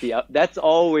knowing what that's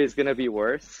always going to be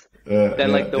worse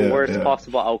than like the worst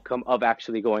possible outcome of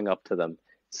actually going up to them.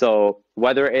 So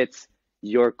whether it's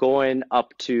you're going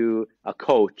up to a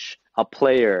coach, a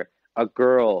player, a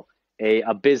girl,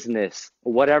 a business,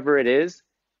 whatever it is,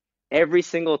 every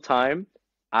single time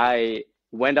I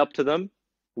went up to them,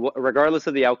 regardless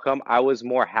of the outcome, I was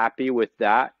more happy with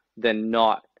that than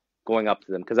not going up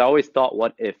to them, because I always thought,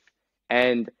 what if?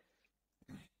 And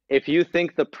if you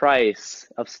think the price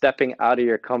of stepping out of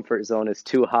your comfort zone is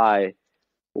too high,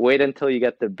 wait until you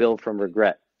get the bill from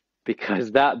regret,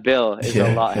 because that bill is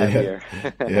a lot heavier.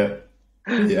 Yeah.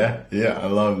 I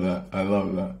love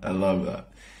that.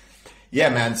 Yeah,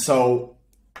 man. So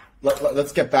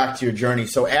let's get back to your journey.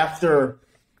 So after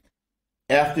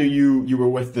you were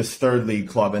with this third league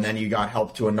club, and then you got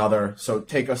help to another. So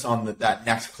take us on that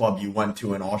next club you went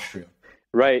to in Austria.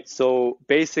 Right. So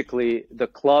basically, the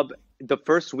club, the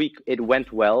first week it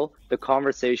went well. The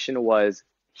conversation was,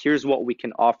 here's what we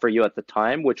can offer you at the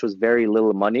time, which was very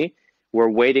little money. We're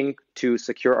waiting to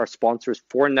secure our sponsors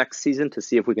for next season to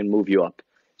see if we can move you up.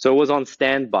 So it was on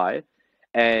standby.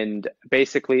 And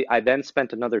basically, I then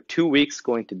spent another 2 weeks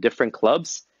going to different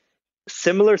clubs.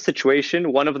 Similar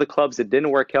situation. One of the clubs, it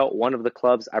didn't work out. One of the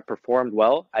clubs, I performed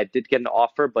well. I did get an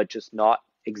offer, but just not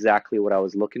exactly what I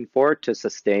was looking for to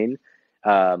sustain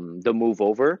the move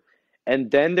over. And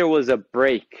then there was a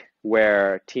break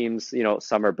where teams,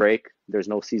 summer break, there's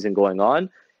no season going on.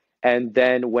 And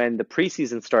then when the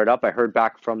preseason started up, I heard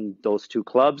back from those two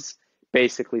clubs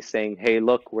basically saying, hey,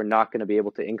 look, we're not going to be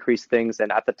able to increase things.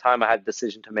 And at the time I had a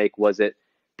decision to make. Was it,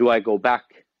 do I go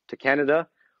back to Canada,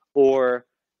 or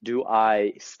do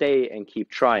I stay and keep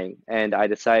trying? And I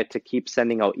decided to keep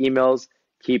sending out emails,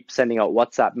 keep sending out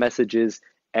WhatsApp messages.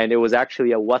 And it was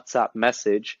actually a WhatsApp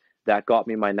message that got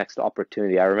me my next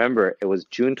opportunity. I remember it was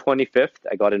June 25th.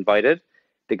 I got invited.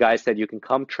 The guy said, you can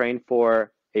come train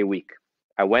for a week.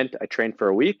 I went, I trained for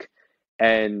a week.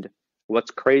 And what's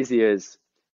crazy is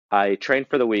I trained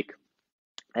for the week,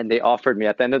 and they offered me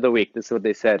at the end of the week, this is what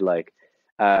they said, like,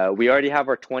 We already have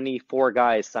our 24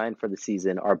 guys signed for the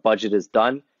season. Our budget is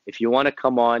done. If you want to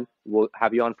come on, we'll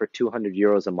have you on for 200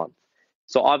 euros a month.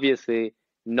 So obviously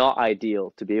not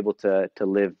ideal to be able to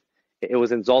live. It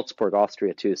was in Salzburg,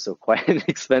 Austria too, so quite an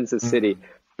expensive city.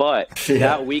 But Yeah.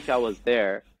 that week I was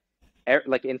there,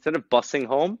 like instead of busing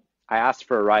home, I asked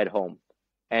for a ride home.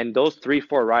 And those 3,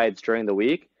 4 rides during the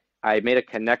week, I made a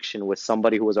connection with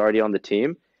somebody who was already on the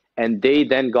team. And they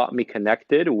then got me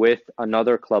connected with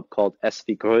another club called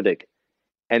SV Grödig.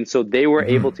 And so they were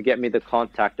able to get me the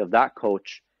contact of that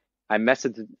coach. I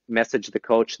messaged the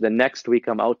coach. The next week,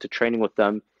 I'm out to training with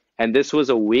them. And this was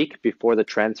a week before the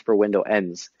transfer window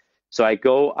ends. So I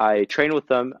go, I train with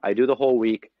them. I do the whole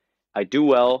week. I do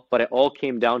well, but it all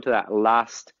came down to that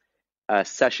last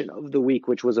session of the week,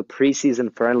 which was a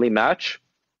preseason friendly match.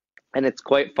 And it's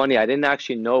quite funny. I didn't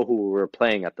actually know who we were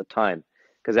playing at the time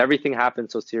because everything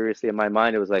happened so seriously in my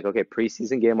mind. It was like, okay,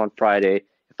 preseason game on Friday.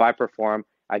 If I perform,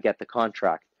 I get the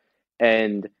contract.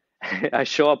 And I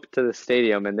show up to the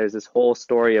stadium and there's this whole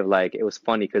story of like, it was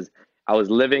funny because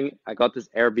I got this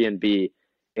Airbnb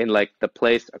in like the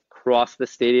place across the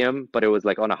stadium, but it was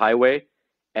like on a highway.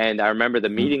 And I remember the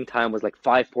meeting time was like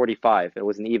 5:45. It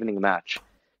was an evening match.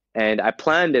 And I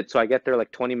planned it so I get there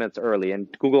like 20 minutes early. And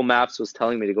Google Maps was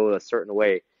telling me to go a certain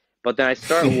way. But then I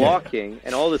start walking,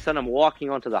 and all of a sudden I'm walking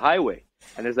onto the highway.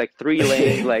 And there's like 3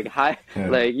 lanes, like high,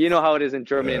 like you know how it is in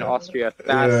Germany and Austria,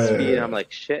 fast speed. And I'm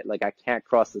like, shit, like I can't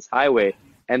cross this highway.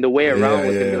 And the way around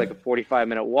was gonna be like a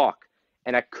 45-minute walk.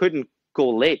 And I couldn't go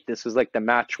late. This was like the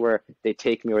match where they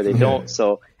take me or they don't.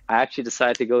 So I actually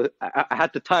decided to go. I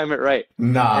had to time it right.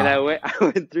 Nah. And I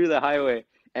went through the highway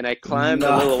and I climbed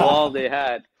the little wall they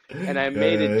had. And I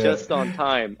made it just on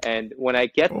time. And when I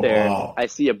get there, I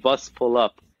see a bus pull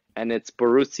up, and it's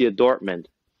Borussia Dortmund.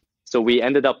 So we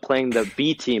ended up playing the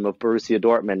B team of Borussia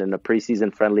Dortmund in a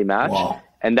preseason friendly match.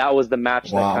 And that was the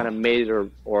match that kind of made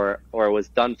it or was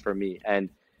done for me. And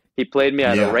he played me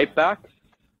at a right back,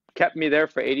 kept me there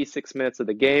for 86 minutes of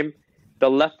the game. The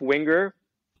left winger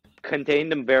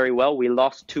contained him very well. We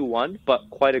lost 2-1, but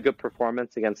quite a good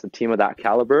performance against a team of that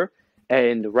caliber.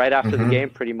 And right after the game,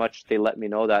 pretty much they let me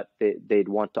know that they'd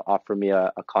want to offer me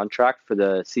a contract for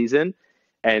the season.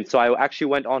 And so I actually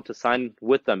went on to sign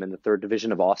with them in the 3rd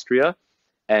division of Austria.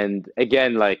 And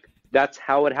again, like that's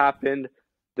how it happened.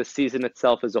 The season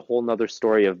itself is a whole nother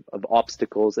story of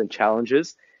obstacles and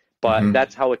challenges. But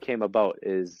that's how it came about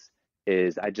is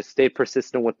I just stayed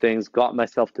persistent with things, got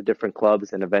myself to different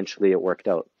clubs, and eventually it worked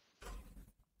out.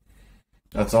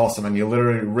 That's awesome. And you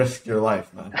literally risked your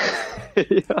life, man.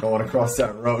 Going across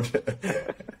that road.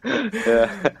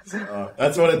 So,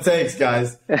 that's what it takes,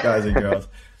 guys and girls.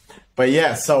 But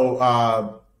yeah, so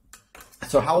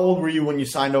how old were you when you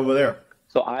signed over there?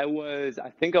 So I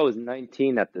think I was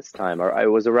 19 at this time, or I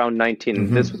was around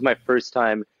 19. This was my first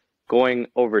time going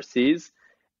overseas.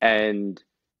 And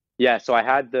yeah, so I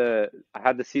had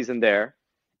the season there,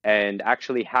 and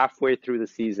actually halfway through the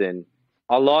season,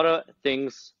 a lot of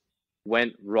things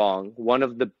went wrong. One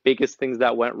of the biggest things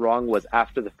that went wrong was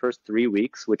after the first 3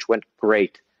 weeks, which went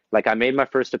great. Like I made my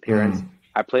first appearance.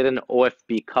 I played an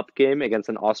OFB Cup game against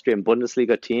an Austrian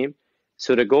Bundesliga team.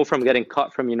 So to go from getting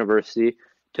cut from university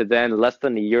to then less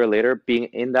than a year later being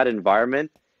in that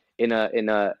environment, in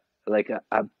a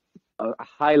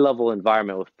high level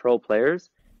environment with pro players,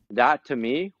 that to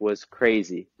me was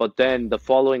crazy. But then the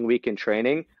following week in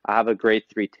training, I have a grade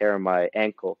 3 tear in my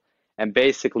ankle. And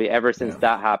basically ever since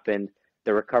that happened,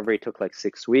 the recovery took like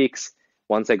 6 weeks.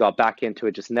 Once I got back into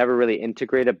it, just never really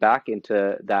integrated back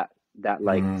into that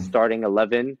like starting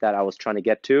 11 that I was trying to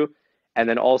get to. And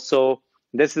then also,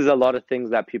 this is a lot of things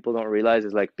that people don't realize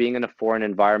is like being in a foreign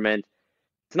environment.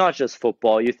 It's not just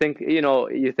football. You think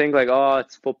like, oh,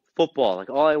 it's football. Like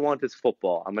all I want is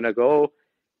football. I'm going to go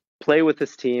play with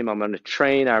this team. I'm going to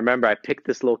train. I remember I picked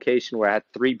this location where I had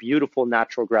 3 beautiful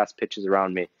natural grass pitches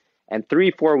around me. And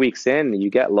 3-4 weeks in, you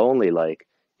get lonely. Like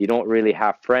you don't really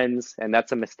have friends. And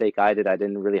that's a mistake I did. I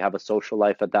didn't really have a social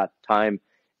life at that time.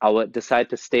 I would decide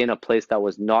to stay in a place that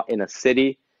was not in a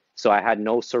city. So I had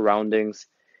no surroundings.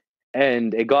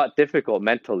 And it got difficult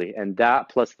mentally. And that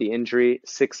plus the injury,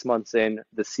 6 months in,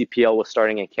 the CPL was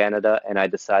starting in Canada. And I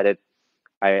decided,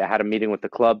 I had a meeting with the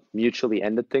club, mutually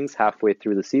ended things halfway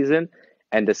through the season,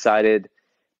 and decided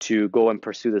to go and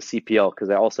pursue the CPL because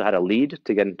I also had a lead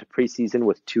to get into preseason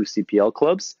with 2 CPL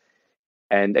clubs.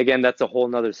 And again, that's a whole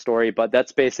nother story, but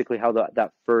that's basically how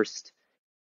that first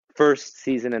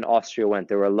season in Austria went.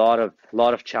 There were a lot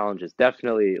of challenges.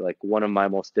 Definitely like one of my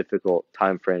most difficult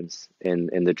time frames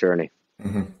in the journey.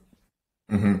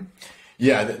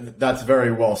 Yeah, that's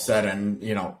very well said. And,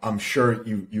 I'm sure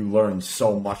you learned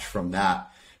so much from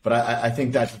that. But I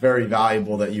think that's very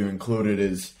valuable that you included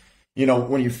is,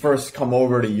 when you first come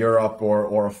over to Europe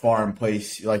or a foreign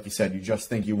place, like you said, you just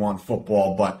think you want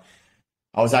football. But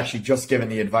I was actually just giving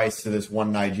the advice to this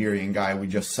one Nigerian guy we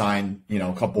just signed,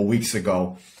 a couple weeks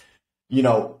ago.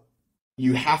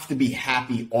 You have to be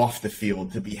happy off the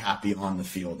field to be happy on the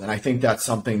field. And I think that's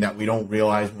something that we don't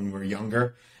realize when we're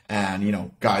younger.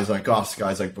 And, guys like us,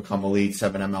 guys like Become Elite,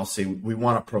 7MLC, we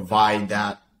want to provide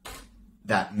that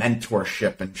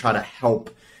mentorship and try to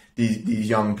help these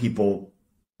young people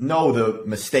know the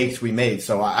mistakes we made.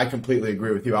 So I completely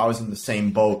agree with you. I was in the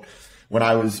same boat when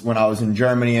I was in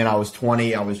Germany and I was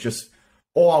 20.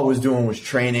 All I was doing was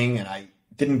training, and I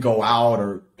didn't go out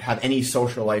or have any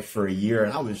social life for a year.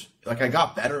 And I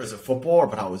got better as a footballer,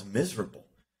 but I was miserable.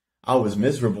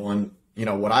 And,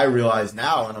 what I realize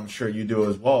now, and I'm sure you do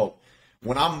as well,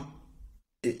 when I'm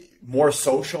more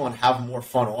social and have more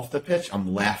fun off the pitch,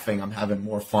 I'm laughing, I'm having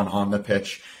more fun on the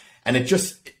pitch. And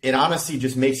it honestly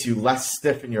just makes you less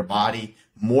stiff in your body,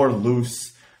 more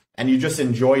loose, and you just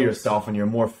enjoy yourself and you're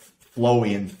more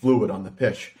flowy and fluid on the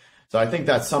pitch. So I think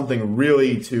that's something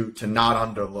really to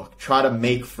not underlook. Try to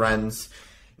make friends,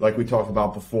 like we talked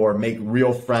about before, make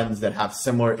real friends that have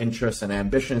similar interests and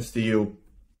ambitions to you,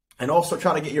 and also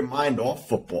try to get your mind off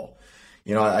football.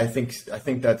 I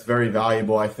think that's very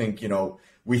valuable. I think,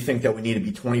 we think that we need to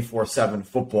be 24/7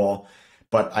 football,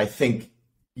 but I think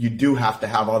you do have to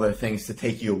have other things to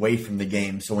take you away from the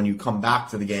game. So when you come back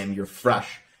to the game, you're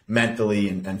fresh mentally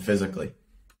and physically.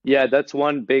 Yeah, that's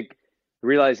one big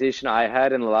realization I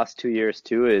had in the last 2 years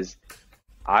too, is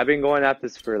I've been going at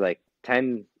this for like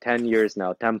 10 years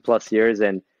now, 10 plus years.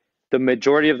 And the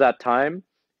majority of that time,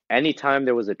 anytime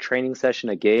there was a training session,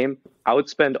 a game, I would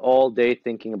spend all day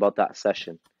thinking about that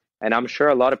session. And I'm sure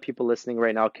a lot of people listening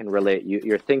right now can relate.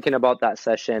 You're thinking about that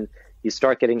session, you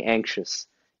start getting anxious,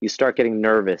 you start getting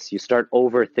nervous, you start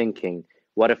overthinking.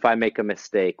 What if I make a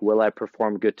mistake? Will I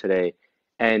perform good today?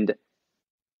 And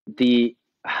doing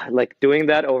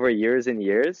that over years and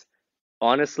years,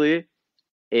 honestly,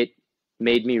 it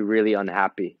made me really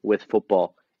unhappy with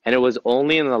football. And it was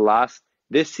only in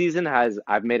this season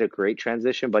I've made a great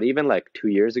transition, but even like 2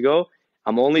 years ago,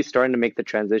 I'm only starting to make the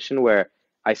transition where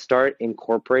I start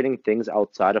incorporating things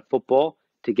outside of football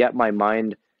to get my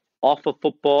mind off of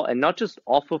football, and not just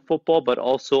off of football, but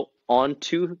also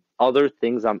onto other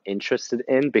things I'm interested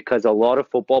in, because a lot of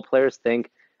football players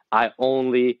think I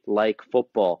only like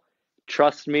football.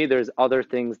 Trust me, there's other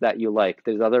things that you like.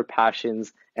 There's other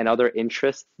passions and other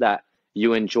interests that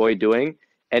you enjoy doing.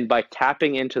 And by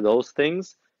tapping into those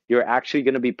things, you're actually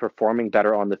going to be performing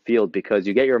better on the field because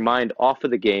you get your mind off of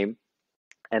the game.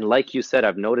 And like you said,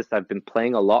 I've noticed I've been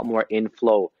playing a lot more in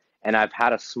flow, and I've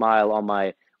had a smile on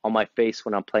my face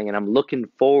when I'm playing, and I'm looking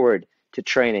forward to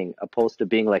training opposed to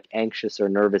being like anxious or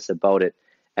nervous about it.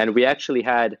 And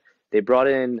they brought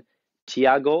in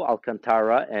Thiago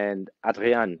Alcantara and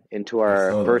Adrian into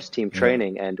our first team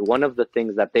training. Yeah. And one of the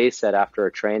things that they said after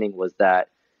a training was that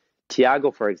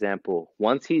Thiago, for example,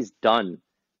 once he's done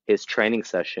his training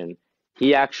session,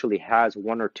 he actually has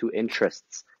one or two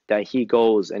interests that he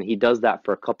goes and he does that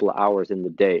for a couple of hours in the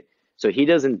day. So he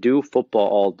doesn't do football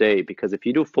all day, because if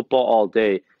you do football all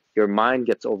day, your mind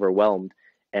gets overwhelmed,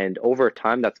 and over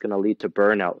time that's going to lead to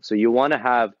burnout. So you want to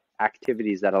have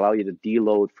activities that allow you to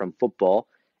deload from football,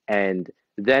 and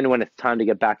then when it's time to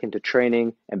get back into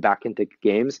training and back into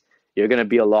games, you're going to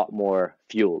be a lot more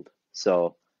fueled.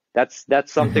 So that's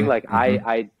something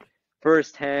I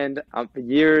firsthand,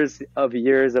 years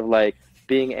of like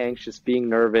being anxious, being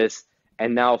nervous.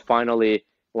 And now finally,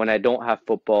 when I don't have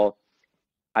football,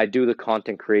 I do the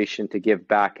content creation to give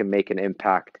back and make an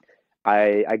impact.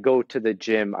 I go to the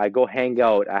gym, I go hang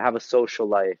out, I have a social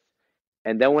life.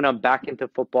 And then when I'm back into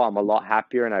football, I'm a lot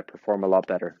happier and I perform a lot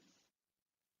better.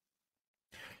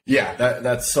 Yeah,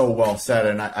 that's so well said.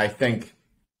 And I think,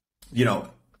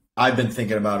 I've been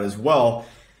thinking about it as well.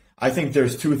 I think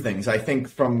there's two things. I think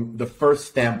from the first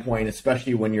standpoint,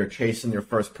 especially when you're chasing your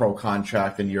first pro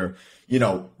contract and you're,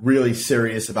 really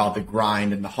serious about the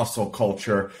grind and the hustle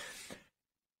culture.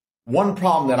 One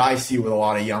problem that I see with a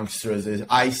lot of youngsters is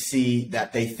I see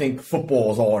that they think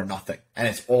football is all or nothing and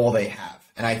it's all they have.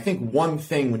 And I think one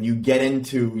thing when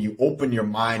you open your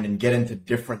mind and get into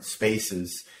different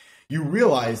spaces, you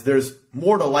realize there's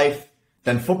more to life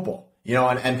than football.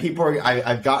 And people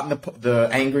I've gotten the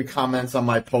angry comments on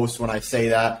my posts when I say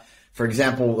that. For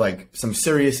example, like some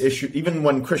serious issue, even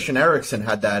when Christian Eriksen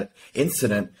had that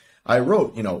incident, I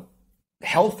wrote,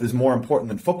 health is more important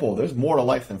than football. There's more to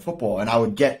life than football. And I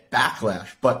would get backlash.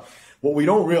 But what we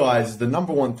don't realize is the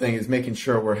number one thing is making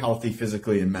sure we're healthy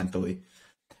physically and mentally.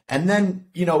 And then,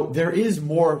 there is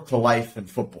more to life than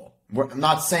football. I'm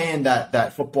not saying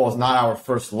that football is not our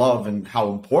first love and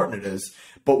how important it is,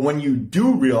 but when you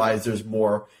do realize there's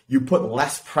more, you put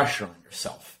less pressure on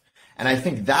yourself. And I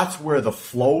think that's where the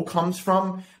flow comes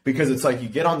from, because it's like you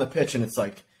get on the pitch and it's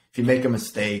like if you make a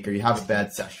mistake or you have a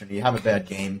bad session or you have a bad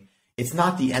game, it's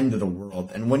not the end of the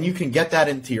world. And when you can get that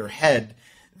into your head,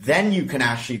 then you can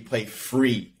actually play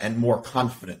free and more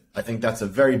confident. I think that's a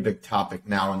very big topic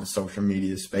now in the social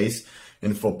media space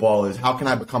in football, is how can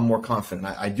I become more confident?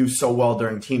 I do so well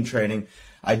during team training.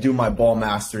 I do my ball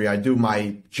mastery. I do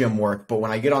my gym work. But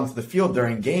when I get onto the field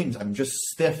during games, I'm just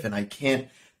stiff and I can't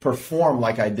perform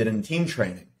like I did in team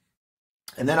training.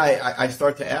 And then I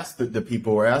start to ask the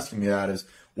people who are asking me that is,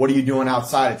 what are you doing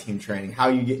outside of team training? How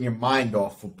are you getting your mind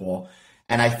off football?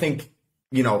 And I think,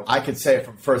 I could say it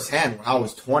from firsthand. When I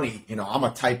was 20, I'm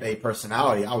a type A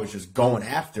personality. I was just going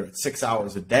after it 6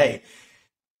 hours a day.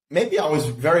 Maybe I was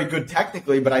very good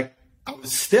technically, but I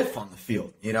was stiff on the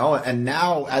field, And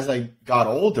now as I got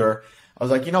older, I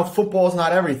was like, football is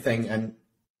not everything. And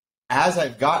as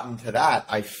I've gotten to that,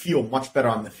 I feel much better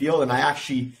on the field and I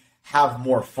actually have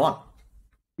more fun.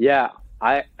 Yeah,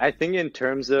 I think in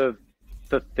terms of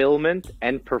fulfillment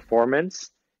and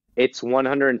performance, it's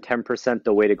 110%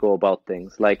 the way to go about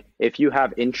things. Like if you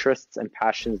have interests and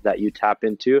passions that you tap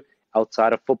into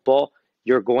outside of football,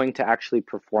 you're going to actually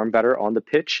perform better on the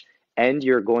pitch and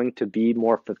you're going to be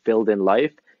more fulfilled in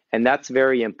life. And that's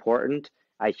very important.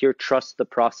 I hear trust the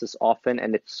process often,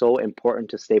 and it's so important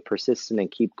to stay persistent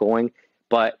and keep going.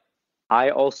 But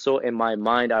I also, in my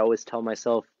mind, I always tell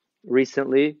myself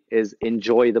recently is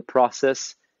enjoy the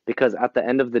process, because at the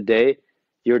end of the day,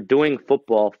 you're doing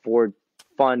football for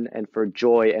fun and for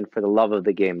joy and for the love of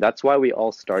the game. That's why we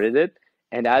all started it.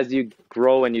 And as you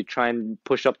grow and you try and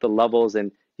push up the levels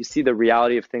and you see the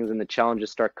reality of things and the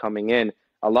challenges start coming in,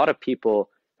 a lot of people,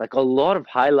 like a lot of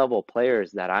high level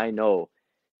players that I know,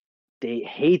 they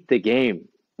hate the game.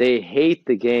 They hate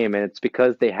the game, and it's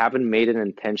because they haven't made an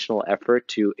intentional effort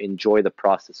to enjoy the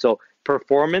process. So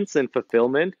performance and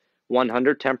fulfillment,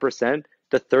 110%.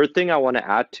 The third thing I want to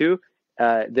add to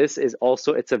this is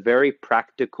also, it's a very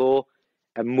practical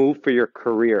move for your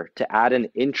career to add an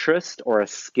interest or a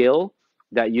skill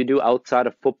that you do outside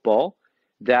of football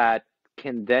that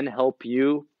can then help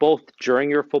you both during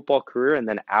your football career and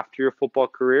then after your football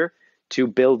career to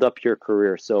build up your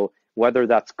career. So whether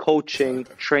that's coaching,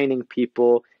 training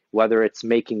people, whether it's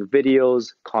making videos,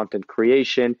 content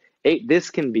creation,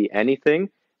 this can be anything,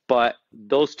 but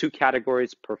those two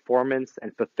categories, performance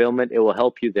and fulfillment, it will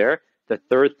help you there. The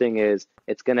third thing is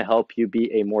it's going to help you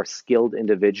be a more skilled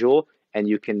individual, and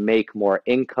you can make more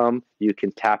income. You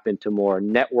can tap into more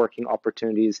networking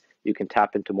opportunities. You can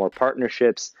tap into more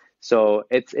partnerships. So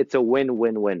it's a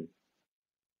win-win-win.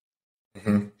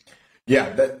 Mm-hmm.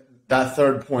 Yeah, that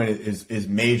third point is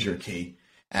major key.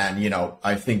 And,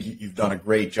 I think you've done a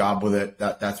great job with it.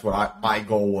 That's what my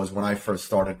goal was when I first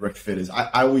started RickFit, is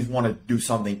I always want to do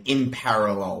something in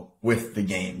parallel with the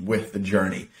game, with the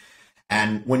journey.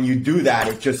 And when you do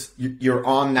that, you're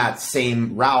on that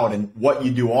same route, and what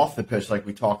you do off the pitch, like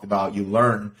we talked about, you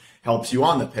learn, helps you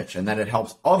on the pitch, and then it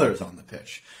helps others on the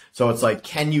pitch. So it's like,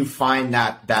 can you find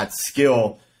that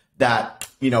skill that,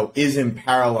 is in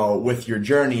parallel with your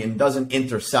journey and doesn't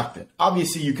intersect it?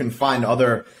 Obviously, you can find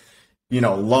other,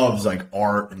 loves like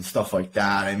art and stuff like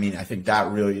that. I mean, I think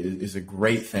that really is a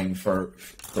great thing for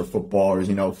footballers,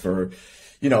 for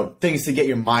things to get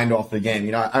your mind off the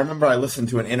game. I remember I listened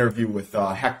to an interview with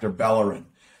Hector Bellerin,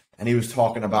 and he was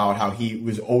talking about how he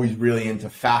was always really into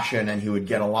fashion, and he would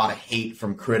get a lot of hate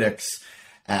from critics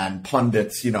and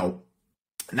pundits, and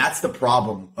that's the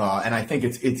problem. And I think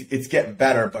it's getting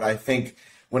better, but I think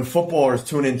when footballers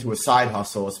tune into a side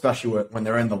hustle, especially when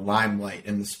they're in the limelight,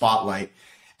 in the spotlight,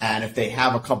 and if they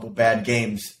have a couple bad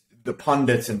games, the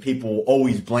pundits and people will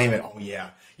always blame it. Oh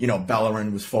yeah,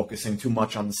 Bellerin was focusing too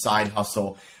much on the side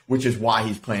hustle, which is why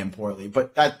he's playing poorly.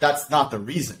 But that's not the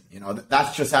reason.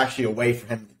 That's just actually a way for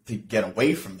him to get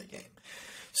away from the game.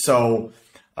 So,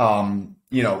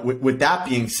 with that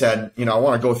being said, I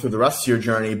want to go through the rest of your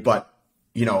journey, but,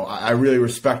 I really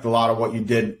respect a lot of what you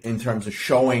did in terms of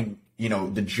showing,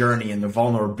 the journey and the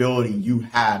vulnerability you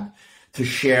had to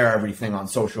share everything on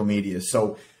social media.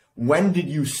 So when did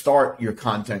you start your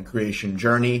content creation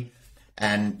journey?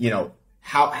 And,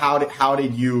 how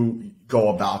did you go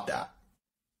about that?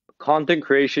 Content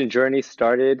creation journey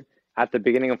started at the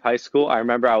beginning of high school. I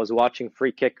remember I was watching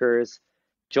Free Kickers,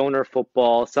 Joner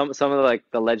Football, some of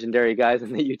the legendary guys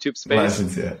in the YouTube space.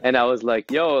 Legends, yeah. And I was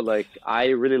like, I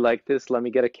really like this. Let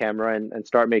me get a camera and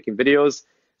start making videos.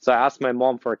 So I asked my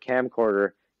mom for a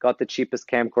camcorder, got the cheapest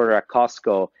camcorder at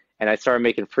Costco, and I started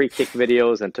making free kick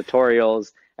videos and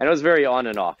tutorials. And it was very on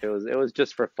and off. It was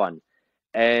just for fun.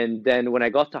 And then when I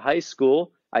got to high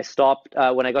school, I stopped.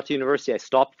 When I got to university, I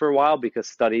stopped for a while because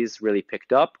studies really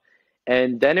picked up.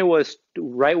 And then it was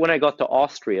right when I got to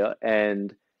Austria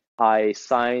and I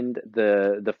signed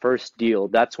the first deal.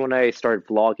 That's when I started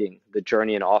vlogging the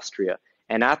journey in Austria.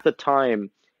 And at the time,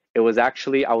 it was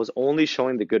actually I was only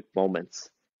showing the good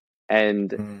moments.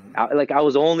 And I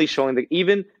was only showing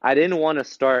even I didn't want to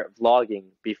start vlogging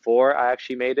before I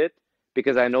actually made it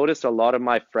because I noticed a lot of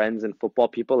my friends and football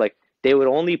people, like they would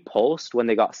only post when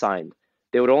they got signed.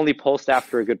 They would only post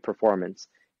after a good performance.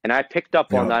 And I picked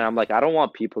up on Yeah. that. I'm like, I don't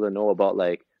want people to know about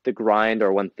like the grind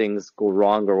or when things go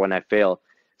wrong or when I fail.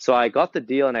 So I got the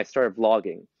deal and I started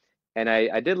vlogging. And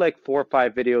I did like 4 or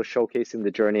 5 videos showcasing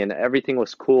the journey and everything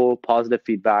was cool, positive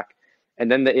feedback.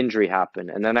 And then the injury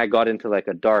happened. And then I got into like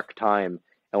a dark time.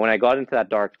 And when I got into that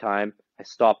dark time, I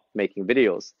stopped making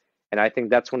videos. And I think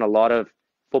that's when a lot of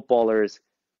footballers,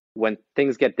 when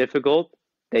things get difficult,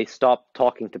 they stop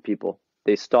talking to people.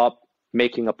 They stop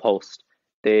making a post.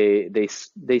 They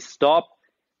stop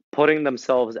putting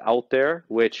themselves out there,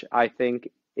 which I think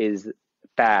is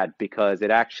bad because it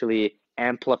actually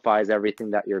amplifies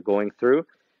everything that you're going through.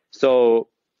 So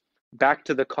back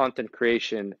to the content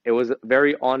creation, it was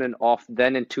very on and off.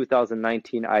 Then in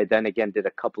 2019, I then again did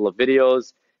a couple of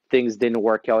videos. Things didn't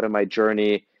work out in my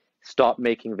journey, stopped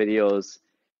making videos.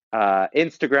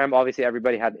 Instagram, obviously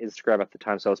everybody had Instagram at the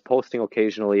time, so I was posting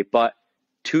occasionally, but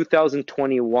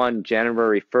 2021,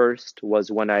 January 1st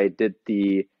was when I did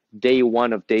the day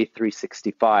one of day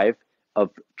 365 of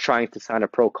trying to sign a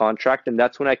pro contract. And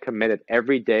that's when I committed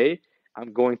every day,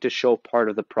 I'm going to show part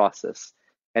of the process.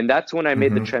 And that's when I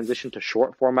made the transition to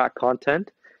short format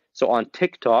content. So on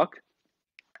TikTok,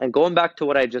 and going back to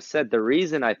what I just said, the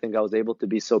reason I think I was able to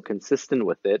be so consistent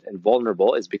with it and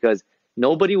vulnerable is because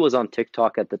nobody was on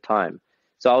TikTok at the time.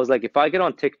 So I was like, if I get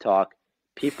on TikTok,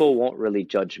 people won't really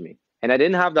judge me. And I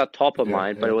didn't have that top of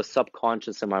mind, but it was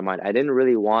subconscious in my mind. I didn't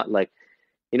really want like,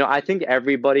 I think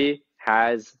everybody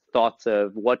has thoughts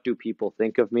of what do people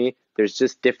think of me. There's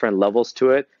just different levels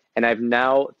to it. And I've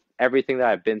now, everything that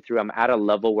I've been through, I'm at a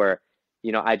level where,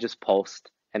 I just post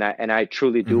and I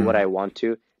truly do what I want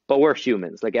to. But we're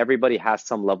humans. Like everybody has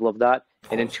some level of that.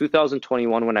 And in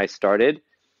 2021, when I started,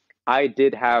 I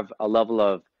did have a level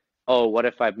of, oh, what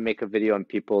if I make a video and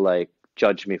people like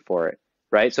judge me for it,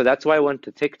 right? So that's why I went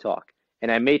to TikTok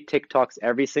and I made TikToks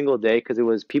every single day because it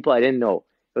was people I didn't know.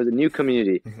 It was a new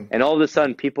community. And all of a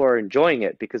sudden people are enjoying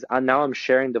it because now I'm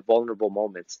sharing the vulnerable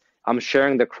moments. I'm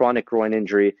sharing the chronic groin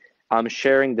injury. I'm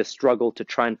sharing the struggle to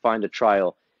try and find a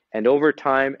trial. And over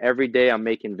time, every day I'm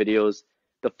making videos.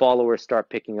 The followers start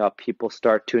picking up. People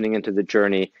start tuning into the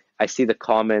journey. I see the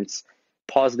comments,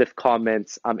 positive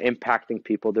comments. I'm impacting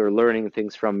people. They're learning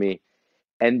things from me.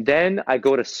 And then I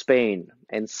go to Spain.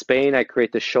 In Spain, I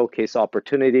create the showcase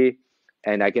opportunity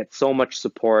and I get so much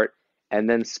support. And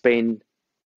then Spain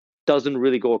doesn't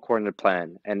really go according to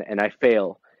plan and I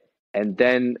fail. And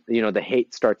then, the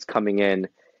hate starts coming in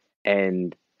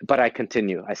but I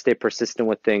continue. I stay persistent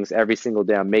with things every single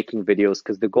day. I'm making videos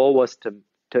because the goal was to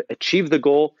achieve the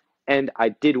goal. And I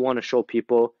did want to show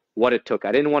people what it took.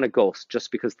 I didn't want to ghost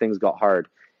just because things got hard.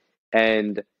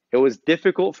 And it was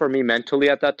difficult for me mentally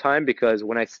at that time because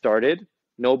when I started,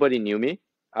 nobody knew me.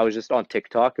 I was just on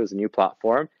TikTok. It was a new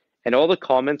platform. And all the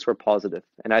comments were positive.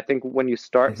 And I think when you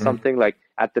start something like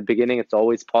at the beginning, it's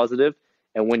always positive.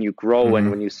 And when you grow and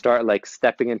when you start like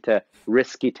stepping into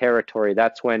risky territory,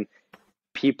 that's when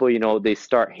people, they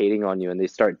start hating on you and they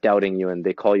start doubting you and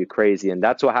they call you crazy. And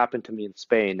that's what happened to me in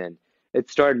Spain. And it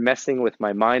started messing with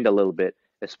my mind a little bit,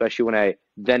 especially when I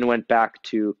then went back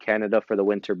to Canada for the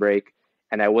winter break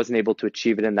and I wasn't able to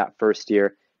achieve it in that first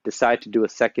year, decided to do a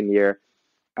second year.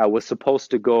 I was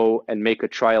supposed to go and make a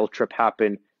trial trip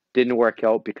happen. Didn't work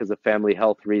out because of family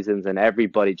health reasons and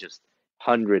everybody just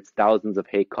hundreds, thousands of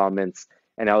hate comments.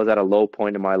 And I was at a low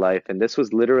point in my life. And this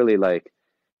was literally like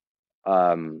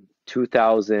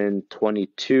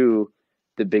 2022,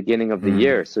 the beginning of the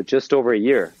year. So just over a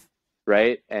year,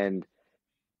 right?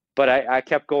 But I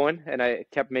kept going and I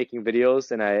kept making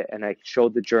videos and I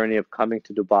showed the journey of coming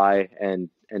to Dubai and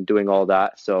doing all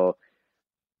that. So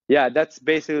yeah, that's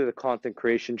basically the content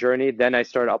creation journey. Then I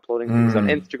started uploading things on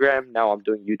Instagram. Now I'm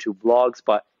doing YouTube vlogs,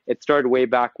 but it started way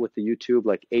back with the YouTube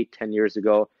like 8, 10 years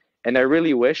ago. And I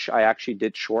really wish I actually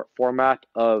did short format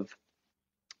of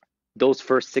those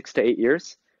first 6 to 8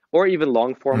 years or even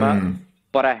long format.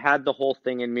 But I had the whole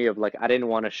thing in me of like, I didn't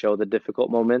want to show the difficult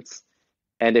moments.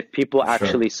 And if people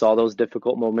actually saw those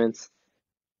difficult moments,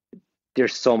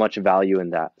 there's so much value in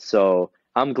that. So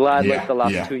I'm glad like the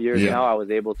last 2 years now I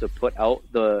was able to put out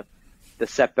the the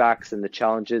setbacks and the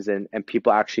challenges, and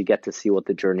people actually get to see what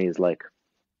the journey is like.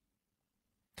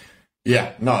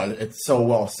 Yeah, no, it's so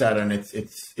well said, and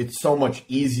it's so much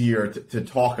easier to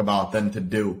talk about than to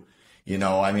do. You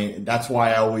know, I mean, that's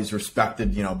why I always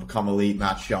respected, you know, Become Elite,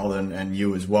 Matt Sheldon, and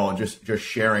you as well, just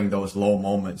sharing those low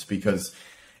moments, because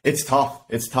it's tough.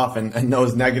 It's tough, and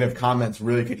those negative comments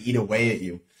really could eat away at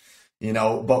you. You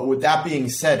know, but with that being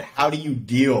said, how do you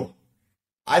deal?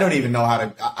 I don't even know how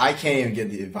to, I can't even get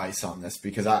the advice on this,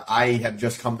 because I have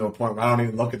just come to a point where I don't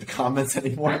even look at the comments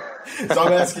anymore. So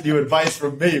I'm asking you advice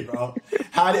from me, bro.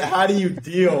 How do you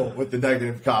deal with the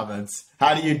negative comments?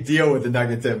 How do you deal with the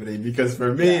negativity? Because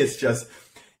for me,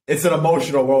 it's an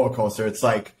emotional roller coaster. It's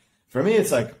like, for me,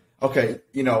 it's like, okay,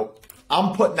 you know,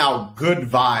 I'm putting out good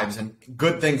vibes and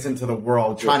good things into the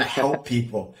world, trying to help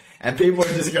people, and people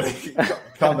are just going to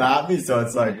come at me. So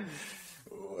it's like,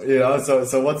 you know,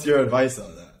 so what's your advice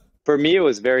on that? For me, it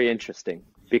was very interesting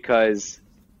because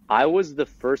I was the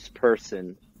first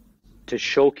person to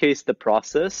showcase the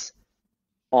process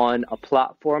on a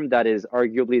platform that is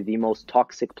arguably the most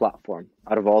toxic platform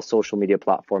out of all social media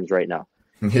platforms right now.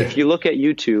 Yeah. If you look at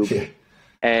YouTube,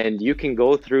 and you can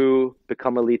go through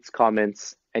Become Elite's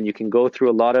comments, and you can go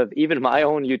through a lot of, even my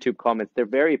own YouTube comments, they're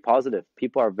very positive.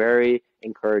 People are very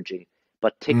encouraging.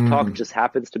 But TikTok just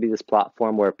happens to be this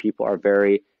platform where people are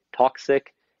very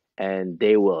toxic, and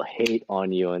they will hate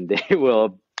on you, and they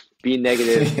will be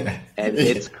negative, and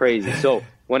it's crazy. So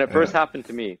when it first happened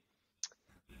to me,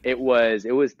 it was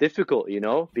difficult, you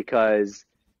know, because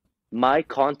my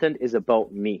content is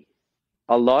about me.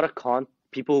 A lot of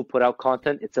people who put out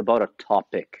content, it's about a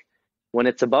topic. When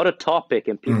it's about a topic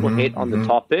and people hate on the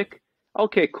topic,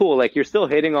 okay, cool. Like, you're still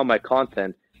hating on my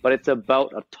content, but it's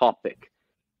about a topic.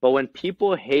 But when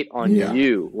people hate on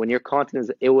you, when your content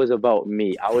it was about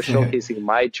me. I was showcasing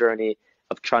my journey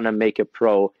of trying to make it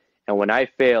pro. And when I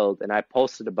failed and I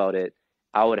posted about it,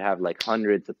 I would have like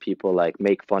hundreds of people like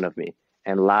make fun of me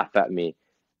and laugh at me.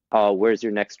 Oh, where's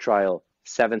your next trial?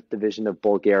 7th division of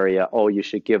Bulgaria. Oh, you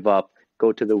should give up.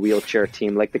 Go to the wheelchair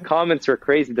team. Like, the comments are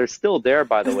crazy. They're still there,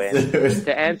 by the way. And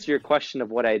to answer your question of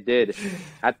what I did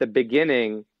at the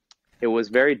beginning, it was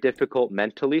very difficult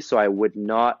mentally, so I would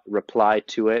not reply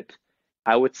to it.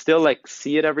 I would still like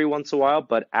see it every once in a while,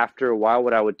 but after a while,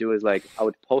 what I would do is like I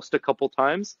would post a couple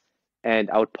times, and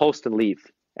I would post and leave,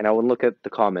 and I wouldn't look at the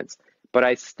comments. But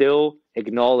I still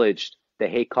acknowledged the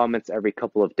hate comments every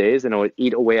couple of days, and it would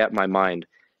eat away at my mind.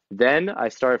 Then I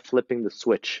started flipping the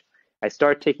switch. I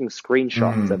started taking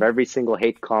screenshots of every single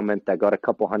hate comment that got a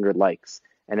couple hundred likes.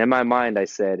 And in my mind, I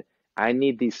said, I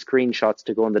need these screenshots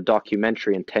to go in the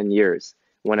documentary in 10 years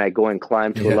when I go and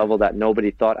climb to a level that nobody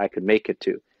thought I could make it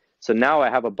to. So now I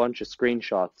have a bunch of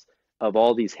screenshots of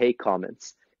all these hate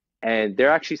comments, and they're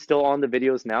actually still on the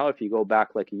videos now. If you go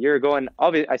back like a year ago, and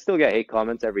obviously I still get hate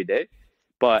comments every day,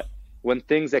 but when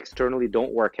things externally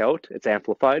don't work out, it's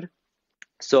amplified.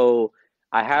 So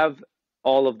I have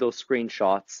all of those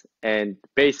screenshots, and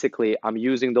basically I'm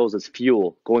using those as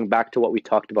fuel, going back to what we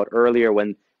talked about earlier,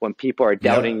 when people are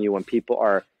doubting you, when people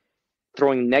are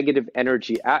throwing negative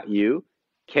energy at you,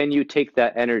 can you take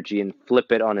that energy and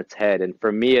flip it on its head? And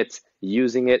for me, it's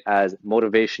using it as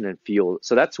motivation and fuel.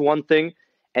 So that's one thing.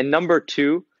 And number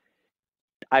two,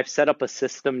 I've set up a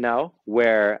system now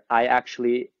where I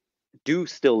actually do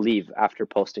still leave after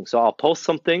posting. So I'll post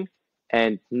something,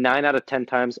 and 9 out of 10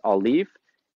 times I'll leave,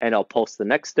 and I'll post the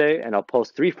next day, and I'll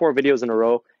post 3-4 videos in a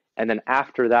row. And then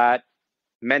after that,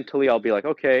 mentally, I'll be like,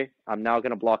 okay, I'm now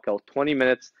going to block out 20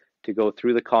 minutes to go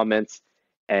through the comments.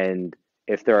 And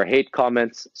if there are hate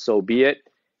comments, so be it.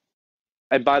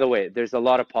 And by the way, there's a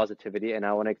lot of positivity, and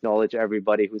I want to acknowledge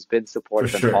everybody who's been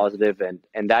supportive and positive,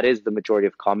 and that is the majority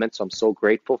of comments. So I'm so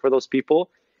grateful for those people.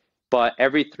 But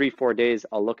every 3-4 days,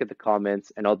 I'll look at the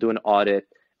comments and I'll do an audit.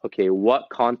 Okay, what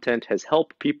content has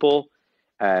helped people?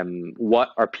 What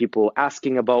are people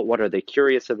asking about? What are they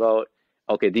curious about?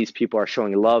 Okay, these people are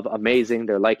showing love. Amazing.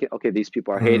 They're liking. Okay, these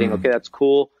people are hating. Okay, that's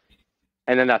cool.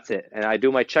 And then that's it. And I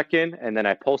do my check-in, and then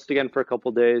I post again for a couple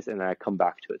of days, and then I come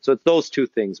back to it. So it's those two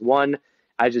things. One,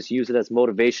 I just use it as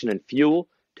motivation and fuel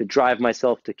to drive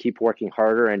myself to keep working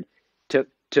harder and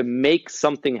to make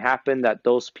something happen that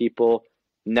those people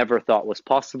never thought was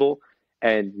possible.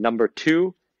 And number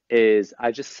two is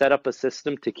I just set up a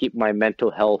system to keep my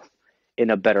mental health in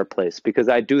a better place, because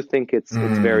I do think it's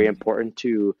very important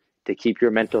to keep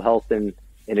your mental health in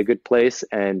a good place.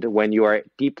 And when you are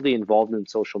deeply involved in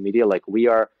social media, like we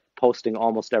are posting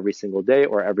almost every single day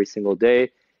or every single day,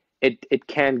 it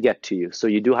can get to you. So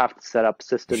you do have to set up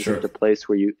systems into place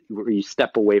where you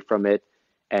step away from it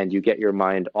and you get your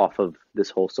mind off of this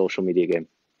whole social media game.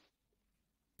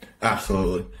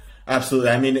 Absolutely. Absolutely.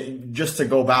 I mean, just to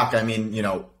go back, I mean,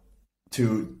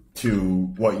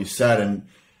 to what you said, and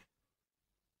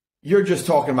you're just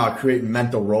talking about creating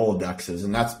mental Rolodexes,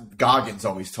 and that's Goggins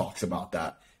always talks about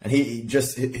that. And he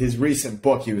just his recent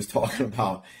book he was talking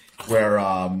about where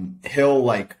he'll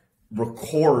like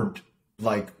record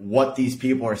like what these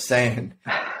people are saying,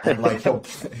 and like he'll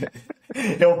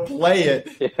play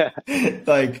it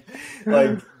like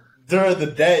during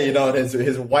the day, and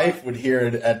his wife would hear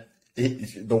it, and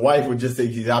the wife would just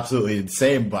think he's absolutely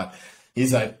insane, but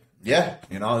he's like, yeah,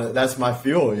 that's my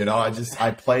fuel.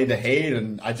 I play the hate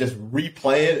and I just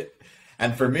replay it.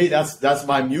 And for me, that's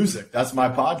my music. That's my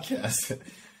podcast.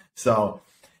 So,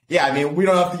 yeah, I mean, we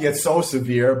don't have to get so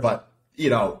severe, but,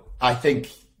 I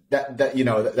think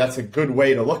that's a good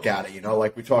way to look at it,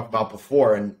 like we talked about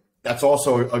before. And that's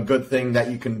also a good thing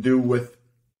that you can do with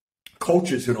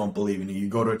coaches who don't believe in you. You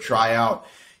go to a tryout,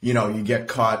 you get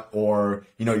cut, or,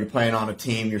 you're playing on a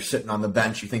team, you're sitting on the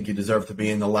bench, you think you deserve to be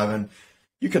in the 11.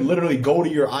 You can literally go to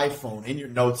your iPhone in your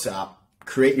notes app,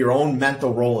 create your own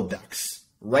mental Rolodex,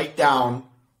 write down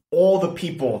all the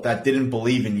people that didn't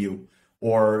believe in you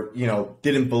or,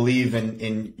 didn't believe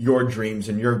in your dreams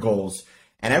and your goals.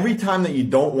 And every time that you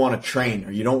don't want to train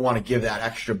or you don't want to give that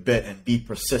extra bit and be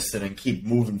persistent and keep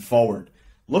moving forward,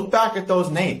 look back at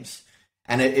those names.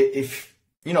 And if,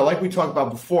 like we talked about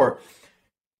before,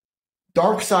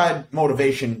 dark side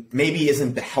motivation maybe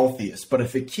isn't the healthiest, but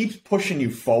if it keeps pushing you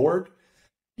forward,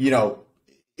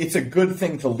 it's a good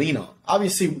thing to lean on.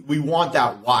 Obviously, we want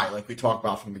that why, like we talked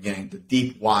about from the beginning, the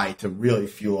deep why to really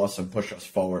fuel us and push us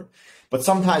forward. But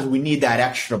sometimes we need that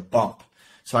extra bump.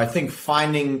 So I think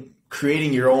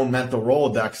creating your own mental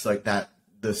Rolodex like that,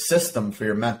 the system for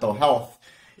your mental health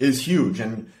is huge.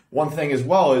 And one thing as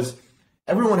well is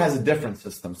everyone has a different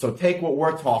system. So take what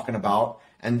we're talking about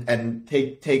and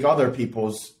take other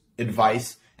people's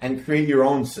advice and create your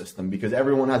own system, because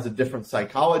everyone has a different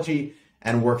psychology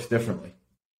and works differently.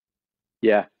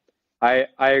 Yeah, I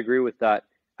agree with that.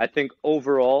 I think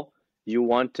overall, you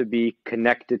want to be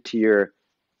connected to your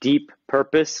deep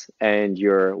purpose and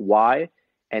your why,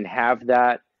 and have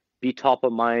that be top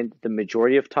of mind the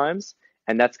majority of times.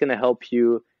 And that's going to help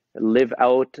you live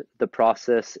out the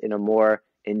process in a more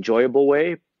enjoyable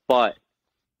way. But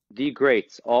the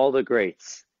greats, all the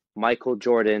greats, Michael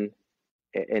Jordan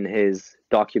in his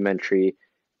documentary,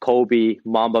 Kobe,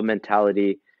 Mamba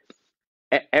mentality,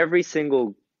 every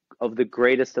single of the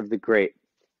greatest of the great,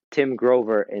 Tim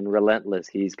Grover in Relentless,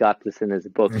 he's got this in his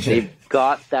book. They've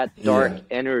got that dark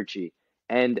energy.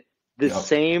 And the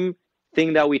same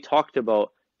thing that we talked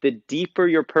about, the deeper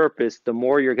your purpose, the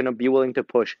more you're going to be willing to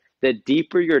push. The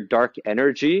deeper your dark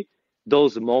energy,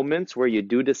 those moments where you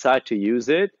do decide to use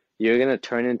it, you're going to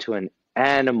turn into an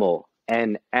animal.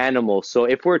 So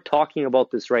if we're talking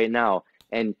about this right now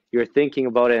and you're thinking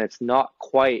about it and it's not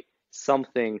quite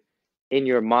something in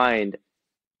your mind,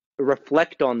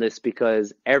 reflect on this,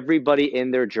 because everybody in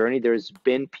their journey, there's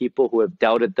been people who have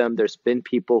doubted them. There's been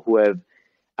people who have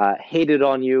hated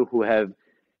on you, who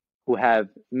have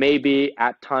maybe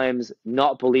at times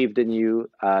not believed in you,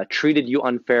 treated you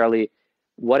unfairly,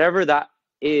 whatever that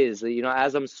is.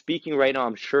 As I'm speaking right now,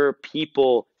 I'm sure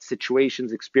people,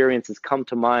 situations, experiences come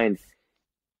to mind.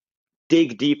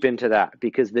 Dig deep into that,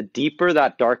 because the deeper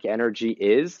that dark energy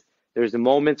is, there's the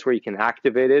moments where you can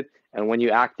activate it. And when you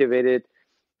activate it,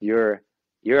 you're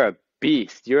a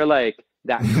beast. You're like,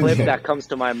 that clip that comes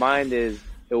to my mind is,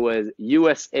 it was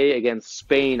USA against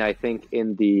Spain, I think,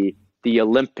 in the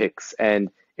Olympics. And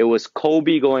it was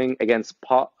Kobe going against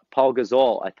Paul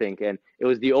Gasol, I think. And it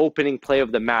was the opening play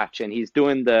of the match. And he's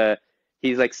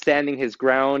like standing his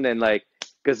ground, and like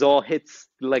Gasol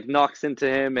knocks into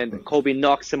him, and Kobe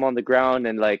knocks him on the ground.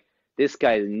 And like, this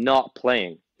guy is not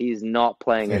playing. He's not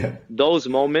playing. And those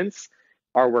moments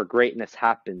are where greatness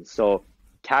happens. So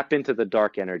tap into the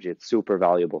dark energy. It's super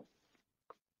valuable.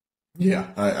 Yeah,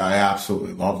 I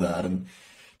absolutely love that. And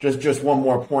just one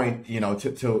more point,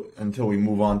 until we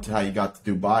move on to how you got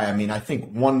to Dubai. I mean, I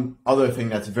think one other thing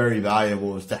that's very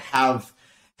valuable is to have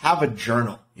a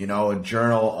journal, a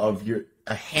journal of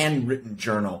a handwritten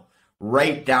journal.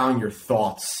 Write down your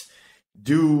thoughts.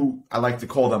 I like to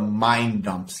call them mind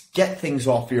dumps. Get things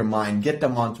off your mind, get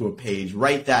them onto a page,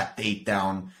 write that date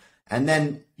down, and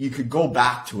then you could go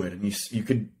back to it and you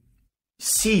could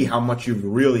see how much you've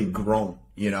really grown,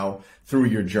 through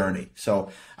your journey. So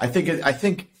I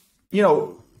think,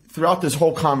 throughout this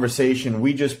whole conversation,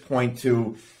 we just point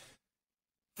to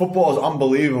football is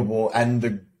unbelievable,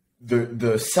 and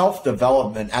the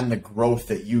self-development and the growth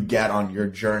that you get on your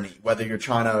journey, whether you're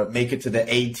trying to make it to the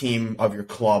A team of your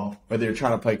club, whether you're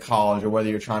trying to play college or whether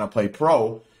you're trying to play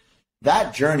pro,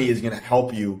 that journey is going to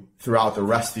help you throughout the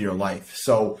rest of your life.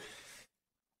 So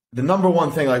the number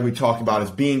one thing, like we talked about,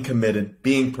 is being committed,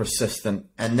 being persistent,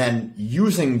 and then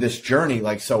using this journey,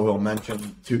 like Soheil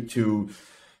mentioned, to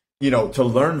to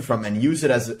learn from and use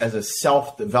it as a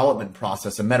self-development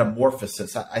process, a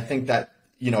metamorphosis. I think that,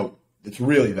 it's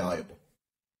really valuable.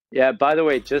 Yeah, by the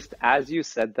way, just as you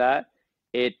said that,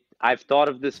 I've thought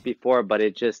of this before, but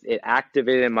it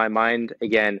activated in my mind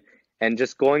again. And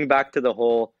just going back to the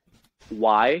whole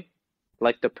why,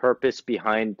 like the purpose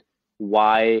behind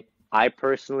why I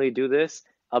personally do this,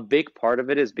 a big part of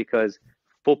it is because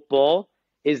football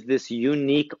is this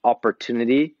unique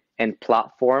opportunity and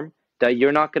platform that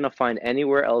you're not going to find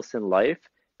anywhere else in life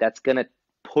that's going to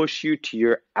push you to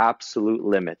your absolute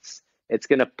limits. It's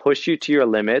going to push you to your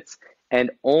limits,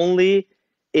 and only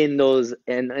in those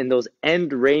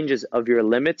end ranges of your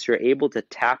limits you're able to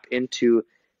tap into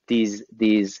these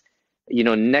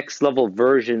next level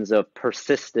versions of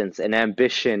persistence and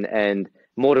ambition and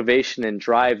motivation and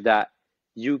drive that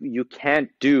you can't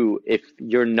do if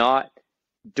you're not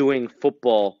doing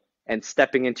football and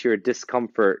stepping into your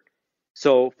discomfort.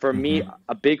 So for me, Mm-hmm.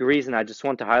 a big reason I just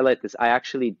want to highlight this, I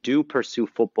actually do pursue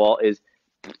football, is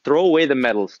throw away the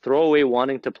medals, throw away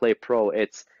wanting to play pro.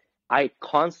 I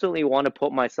constantly want to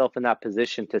put myself in that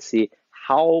position to see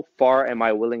how far am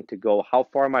I willing to go? How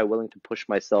far am I willing to push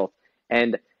myself?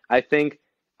 And I think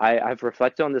I've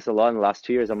reflected on this a lot in the last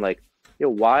 2 years. I'm like,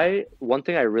 why? One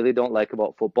thing I really don't like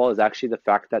about football is actually the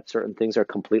fact that certain things are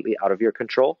completely out of your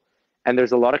control. And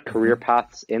there's a lot of career Mm-hmm.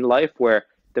 paths in life where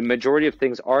the majority of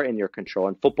things are in your control,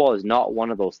 and football is not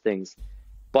one of those things.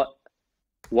 But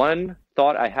one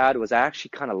thought I had was I actually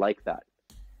kind of like that.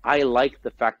 I like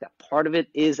the fact that part of it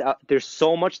is there's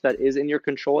so much that is in your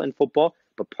control in football,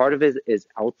 but part of it is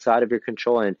outside of your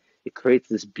control, and it creates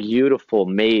this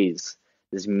maze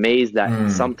that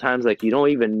Mm, sometimes like you don't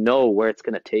even know where it's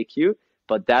going to take you,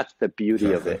 but that's the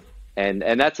beauty of exactly. it.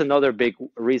 And that's another big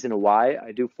reason why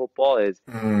I do football is,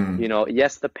 Mm.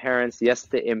 yes, the parents, yes,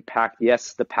 the impact,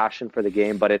 yes, the passion for the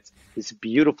game, but it's this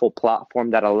beautiful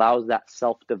platform that allows that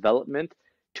self-development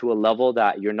to a level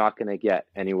that you're not going to get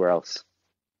anywhere else.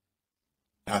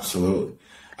 Absolutely.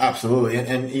 Absolutely.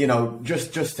 And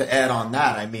just to add on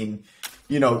that, I mean,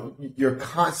 you're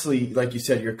constantly, like you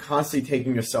said, you're constantly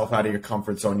taking yourself out of your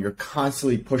comfort zone. You're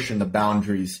constantly pushing the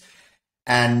boundaries.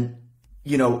 And,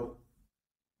 you know,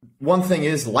 one thing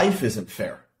is life isn't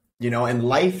fair, and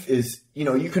life is,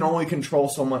 you can only control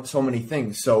so many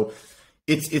things. So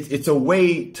it's a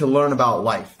way to learn about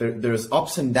life. There's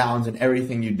ups and downs in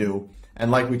everything you do. And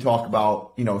like we talk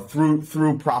about,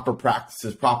 through proper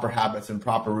practices, proper habits, and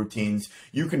proper routines,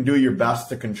 you can do your best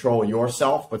to control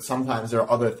yourself, but sometimes there are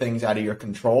other things out of your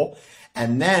control.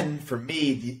 And then for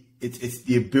me, it's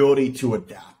the ability to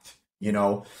adapt.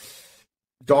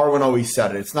 Darwin always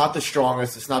said it. It's not the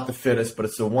strongest, it's not the fittest, but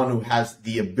it's the one who has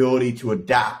the ability to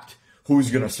adapt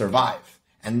who's going to survive.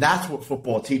 And that's what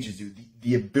football teaches you,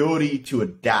 the ability to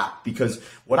adapt. Because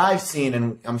what I've seen,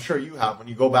 and I'm sure you have, when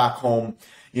you go back home,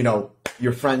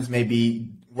 your friends may be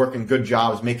working good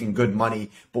jobs, making good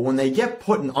money, but when they get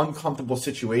put in uncomfortable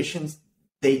situations,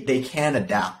 they can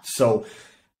adapt. So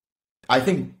I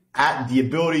think the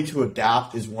ability to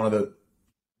adapt is one of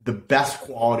the best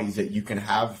qualities that you can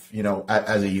have,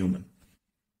 as a human.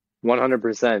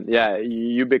 100%. Yeah,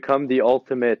 you become the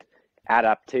ultimate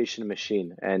adaptation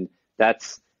machine. And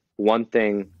that's one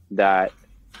thing that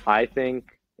I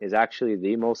think is actually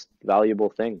the most valuable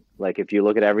thing. Like if you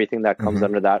look at everything that comes Hmm.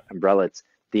 under that umbrella, it's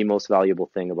the most valuable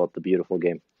thing about the beautiful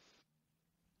game.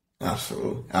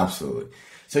 Absolutely, absolutely.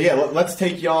 So yeah, let's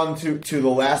take you on to the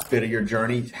last bit of your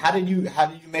journey. How did you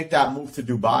make that move to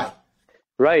Dubai?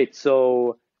 Right.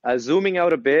 So zooming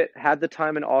out a bit, had the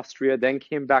time in Austria, then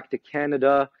came back to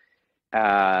Canada,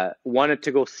 wanted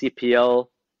to go CPL.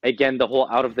 Again, the whole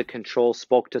out of the control,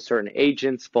 spoke to certain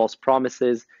agents, false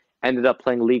promises, ended up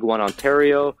playing League One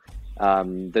Ontario,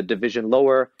 the division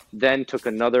lower, then took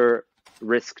another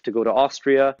risk to go to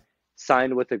Austria,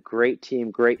 signed with a great team,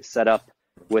 great setup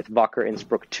with Wacker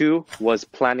Innsbruck 2, was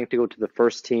planning to go to the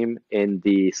first team in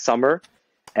the summer,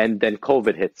 and then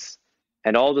COVID hits.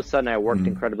 And all of a sudden, I worked Mm,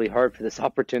 incredibly hard for this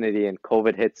opportunity, and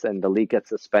COVID hits, and the league gets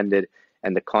suspended,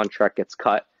 and the contract gets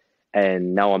cut.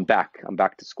 And now I'm back. I'm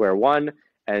back to square one,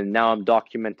 and now I'm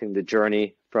documenting the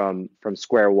journey from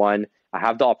square one. I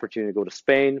have the opportunity to go to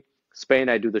Spain. Spain,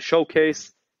 I do the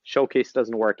showcase. Showcase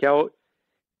doesn't work out.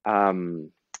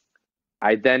 Um,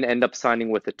 I then end up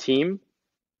signing with a team,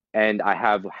 and I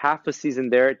have half a season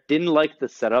there. Didn't like the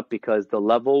setup because the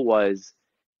level was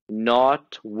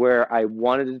not where I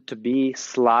wanted it to be,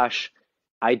 slash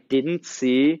I didn't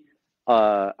see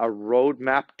a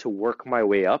roadmap to work my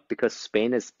way up because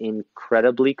Spain is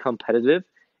incredibly competitive.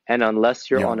 And unless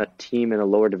you're Yeah. on a team in a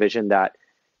lower division that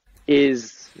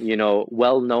is,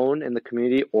 well known in the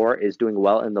community or is doing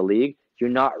well in the league, you're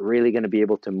not really going to be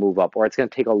able to move up, or it's going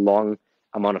to take a long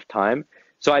amount of time.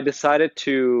 So I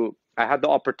had the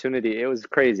opportunity. It was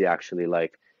crazy actually,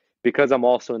 like, because I'm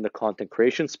also in the content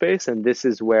creation space, and this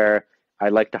is where I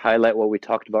like to highlight what we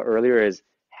talked about earlier is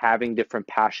having different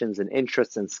passions and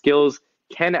interests and skills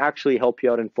can actually help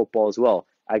you out in football as well.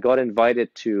 I got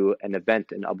invited to an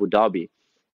event in Abu Dhabi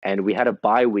and we had a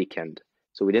bye weekend.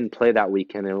 So we didn't play that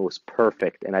weekend and it was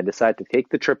perfect. And I decided to take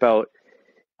the trip out.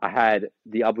 I had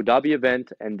the Abu Dhabi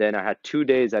event and then I had 2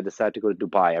 days. I decided to go to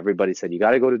Dubai. Everybody said, you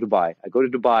got to go to Dubai. I go to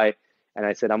Dubai and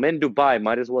I said, I'm in Dubai.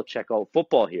 Might as well check out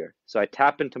football here. So I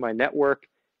tap into my network.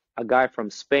 A guy from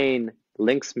Spain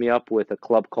links me up with a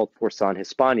club called Forsan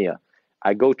Hispania.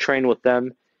 I go train with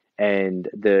them and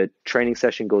the training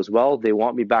session goes well. They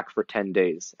want me back for 10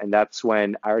 days. And that's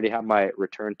when I already have my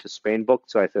return to Spain booked.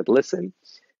 So I said, listen,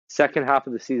 second half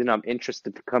of the season, I'm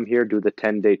interested to come here, do the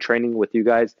 10-day training with you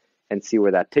guys and see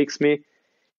where that takes me.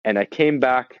 And I came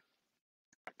back,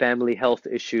 family health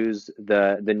issues,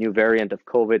 the new variant of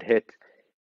COVID hit,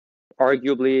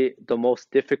 arguably the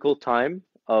most difficult time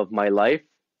of my life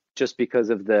just because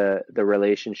of the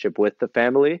relationship with the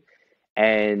family.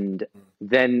 And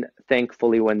then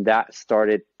thankfully, when that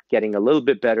started getting a little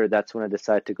bit better, that's when I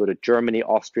decided to go to Germany,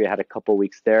 Austria, had a couple of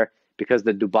weeks there because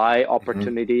the Dubai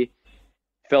opportunity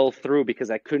fell through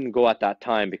because I couldn't go at that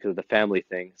time because of the family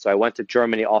thing. So I went to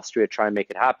Germany, Austria, try and make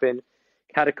it happen.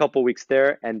 Had a couple of weeks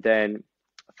there and then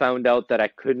found out that I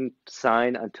couldn't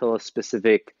sign until a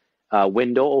specific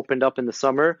window opened up in the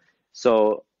summer.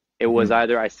 So it was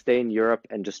either I stay in Europe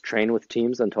and just train with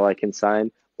teams until I can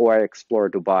sign, or I explore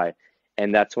Dubai.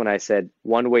 And that's when I said,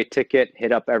 one-way ticket,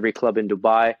 hit up every club in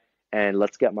Dubai, and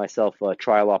let's get myself a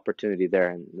trial opportunity there.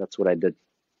 And that's what I did.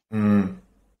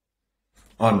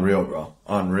 Unreal, bro.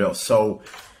 Unreal. So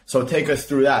take us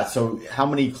through that. So how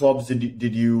many clubs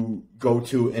did you go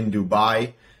to in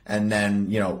Dubai? And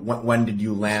then, when did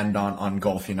you land on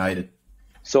Gulf United?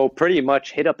 So pretty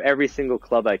much hit up every single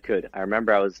club I could. I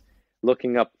remember I was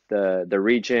looking up the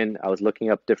region. I was looking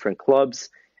up different clubs,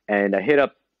 and I hit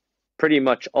up pretty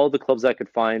much all the clubs I could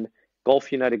find.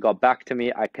 Gulf United got back to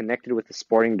me. I connected with the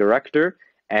sporting director,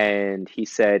 and he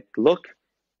said, look,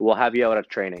 we'll have you out at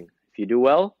training. If you do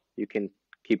well, you can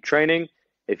keep training.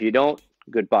 If you don't,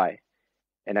 goodbye.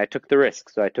 And I took the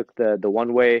risk. So I took the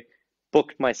one-way,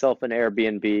 booked myself an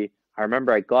Airbnb. I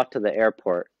remember I got to the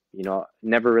airport,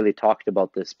 never really talked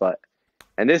about this,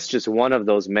 and this is just one of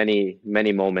those many,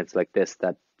 many moments like this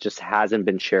that just hasn't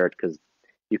been shared because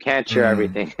you can't share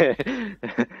everything.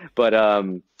 But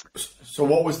so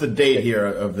what was the date here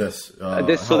of this?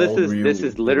 This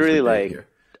is literally like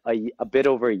a bit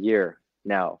over a year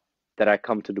now that I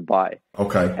come to Dubai.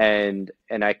 Okay.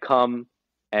 And I come,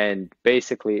 and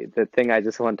basically the thing I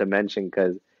just want to mention,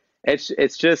 because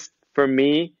it's just for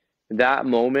me that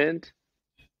moment,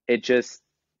 it's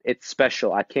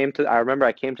special. I remember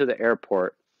I came to the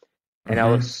airport and I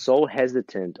was so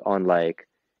hesitant on like,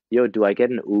 yo, do I get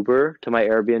an Uber to my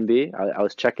Airbnb? I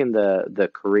was checking the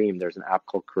Careem. There's an app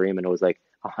called Careem, and it was like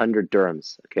 100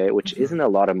 dirhams, okay, which isn't a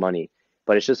lot of money,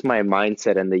 but it's just my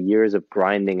mindset and the years of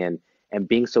grinding and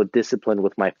being so disciplined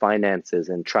with my finances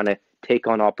and trying to take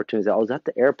on opportunities. I was at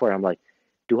the airport. I'm like,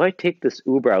 do I take this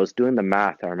Uber? I was doing the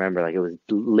math. I remember like it was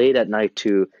late at night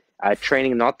too.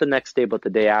 Training not the next day, but the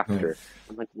day after.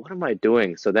 I'm like, what am I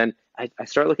doing? So then I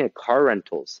started looking at car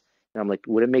rentals. And I'm like,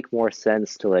 would it make more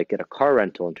sense to like get a car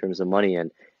rental in terms of money?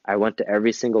 And I went to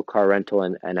every single car rental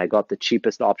and I got the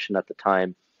cheapest option at the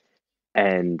time.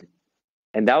 And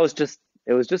that was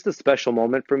it was just a special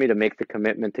moment for me to make the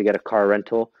commitment to get a car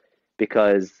rental,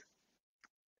 because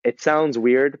it sounds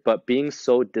weird, but being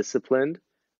so disciplined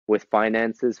with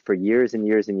finances for years and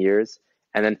years and years,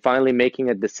 and then finally making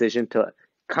a decision to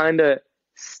kind of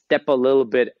step a little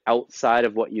bit outside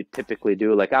of what you typically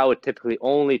do. Like I would typically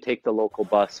only take the local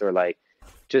bus or like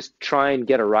just try and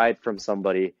get a ride from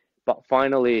somebody. But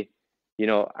finally,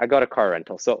 I got a car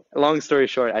rental. So long story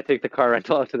short, I take the car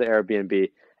rental out to the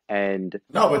Airbnb and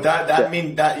no,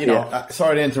 but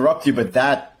sorry to interrupt you, but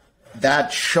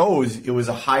that shows it was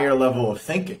a higher level of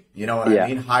thinking. You know what I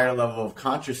mean? Higher level of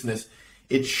consciousness.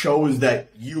 It shows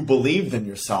that you believed in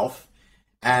yourself.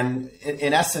 And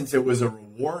in essence, it was a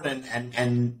reward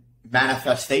and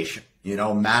manifestation,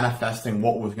 manifesting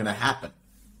what was going to happen.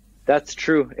 That's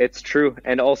true. It's true.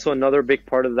 And also another big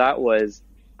part of that was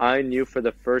I knew for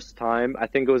the first time, I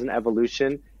think it was an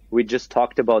evolution. We just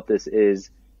talked about this,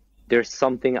 is there's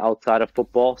something outside of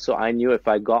football. So I knew if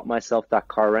I got myself that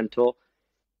car rental,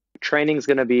 training's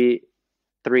going to be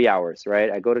 3 hours, right?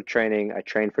 I go to training, I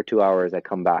train for 2 hours, I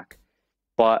come back.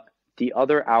 But the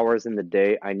other hours in the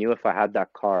day, I knew if I had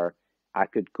that car, I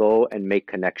could go and make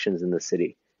connections in the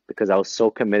city because I was so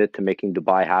committed to making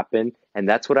Dubai happen. And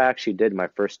that's what I actually did my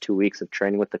first 2 weeks of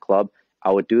training with the club.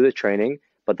 I would do the training,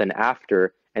 but then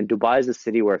after, and Dubai is a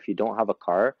city where if you don't have a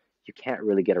car, you can't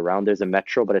really get around. There's a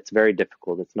metro, but it's very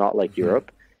difficult. It's not like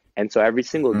Europe. And so every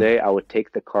single day I would take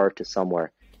the car to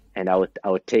somewhere and I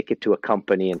would take it to a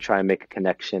company and try and make a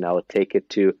connection. I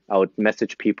would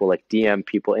message people, like DM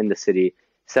people in the city,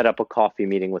 set up a coffee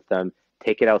meeting with them,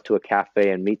 take it out to a cafe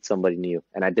and meet somebody new.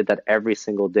 And I did that every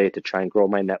single day to try and grow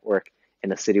my network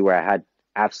in a city where I had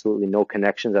absolutely no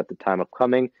connections at the time of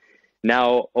coming.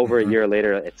 Now, over a year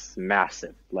later, it's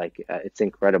massive. Like it's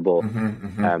incredible,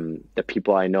 the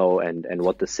people I know and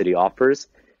what the city offers.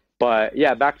 But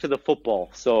yeah, back to the football.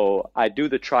 So I do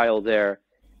the trial there,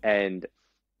 and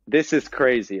this is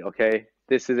crazy, okay?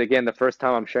 This is, again, the first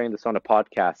time I'm sharing this on a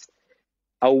podcast.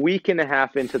 A week and a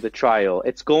half into the trial,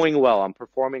 it's going well. I'm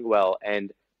performing well.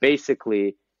 And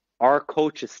basically, our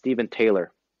coach is Steven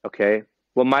Taylor, okay?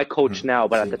 Well, my coach now,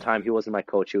 but at the time, he wasn't my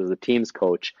coach. He was the team's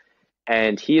coach.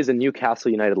 And he is a Newcastle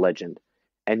United legend.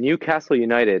 And Newcastle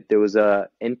United, there was a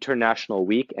international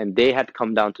week, and they had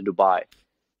come down to Dubai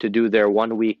to do their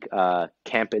 1 week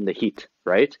camp in the heat,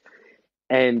 right?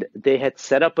 And they had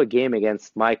set up a game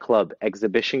against my club,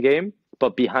 exhibition game,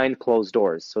 but behind closed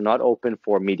doors, so not open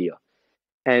for media.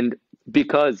 And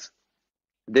because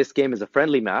this game is a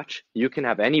friendly match, you can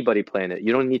have anybody playing it.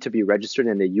 You don't need to be registered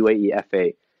in the UAE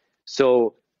FA.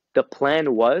 So the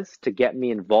plan was to get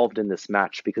me involved in this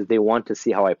match because they want to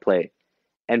see how I play.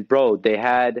 And bro, they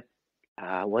had,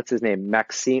 what's his name?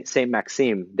 Saint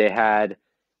Maxime. They had,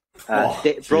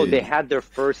 they had their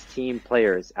first team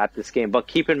players at this game. But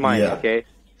keep in mind, okay,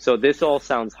 so this all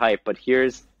sounds hype, but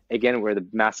here's, again, where the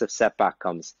massive setback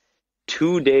comes.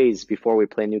 2 days before we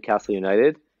play Newcastle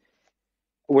United,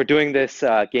 we're doing this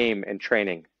game and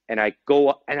training. And I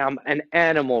go, and I'm an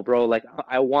animal, bro. Like,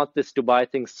 I want this Dubai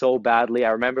thing so badly.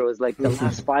 I remember it was like the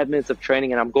last 5 minutes of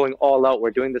training, and I'm going all out.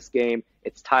 We're doing this game.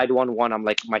 It's tied 1-1. I'm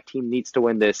like, my team needs to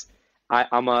win this. I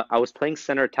was playing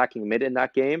center attacking mid in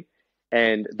that game,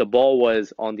 and the ball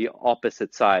was on the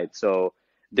opposite side. So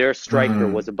their striker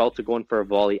was about to go in for a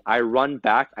volley. I run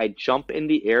back. I jump in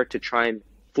the air to try and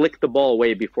flick the ball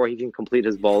away before he can complete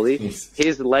his volley.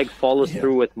 His leg follows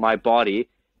through with my body,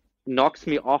 knocks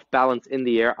me off balance in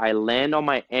the air. I land on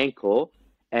my ankle,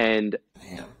 and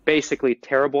basically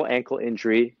terrible ankle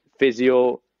injury.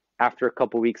 Physio, after a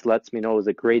couple weeks, lets me know it was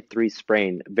a grade 3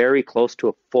 sprain, very close to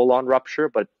a full-on rupture,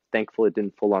 but thankfully it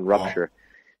didn't full-on rupture.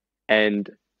 And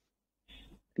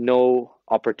no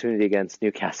opportunity against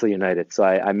Newcastle United. So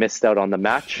I missed out on the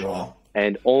match,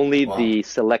 and only the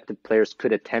selected players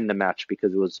could attend the match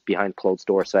because it was behind closed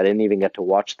doors. So I didn't even get to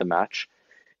watch the match.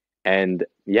 And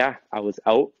yeah, I was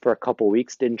out for a couple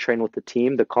weeks, didn't train with the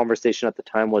team. The conversation at the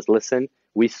time was, listen,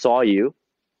 we saw you.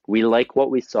 We like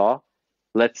what we saw.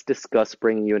 Let's discuss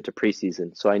bringing you into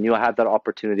preseason. So I knew I had that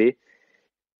opportunity.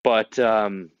 But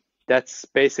that's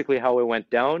basically how it went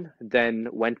down. Then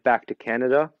went back to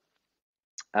Canada.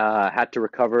 Had to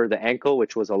recover the ankle,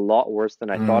 which was a lot worse than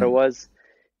I thought it was.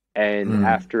 And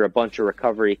after a bunch of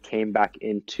recovery, came back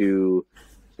into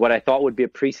what I thought would be a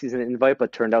preseason invite,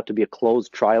 but turned out to be a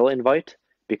closed trial invite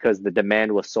because the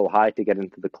demand was so high to get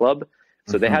into the club.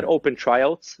 So they had open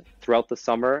tryouts throughout the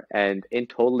summer, and in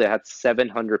total they had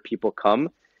 700 people come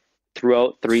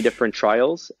throughout 3 different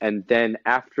trials. And then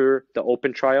after the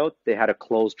open tryout, they had a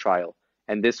closed trial.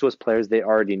 And this was players they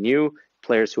already knew,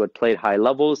 players who had played high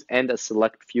levels, and a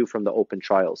select few from the open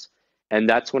trials. And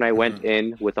that's when I went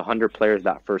in with 100 players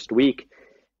that first week.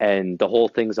 And the whole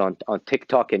thing's on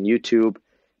TikTok and YouTube.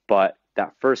 But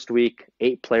that first week,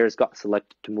 8 players got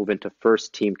selected to move into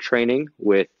first team training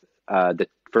with the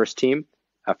first team,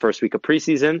 first week of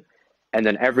preseason. And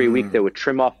then every week they would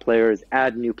trim off players,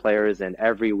 add new players. And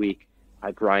every week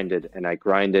I grinded.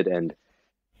 And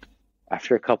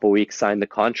after a couple of weeks, signed the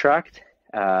contract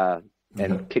and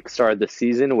kickstarted the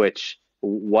season, which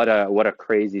what a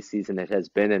crazy season it has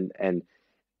been. And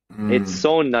it's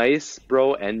so nice,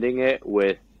 bro, ending it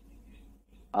with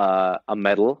a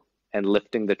medal and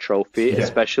lifting the trophy,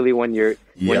 especially when you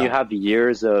have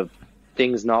years of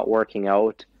things not working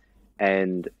out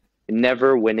and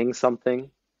never winning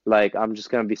something. Like, I'm just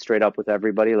going to be straight up with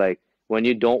everybody. Like, when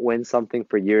you don't win something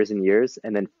for years and years,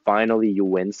 and then finally you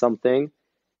win something,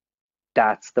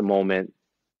 that's the moment.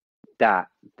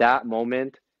 That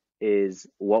moment is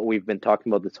what we've been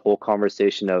talking about this whole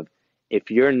conversation of, If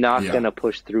you're not Yeah. going to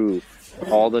push through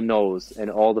all the no's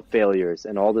and all the failures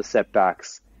and all the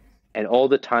setbacks and all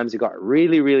the times it got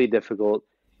really, really difficult,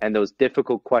 and those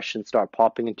difficult questions start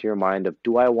popping into your mind of,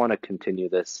 do I want to continue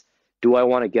this? Do I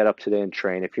want to get up today and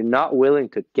train? If you're not willing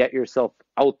to get yourself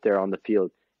out there on the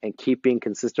field and keep being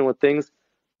consistent with things,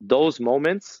 those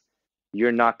moments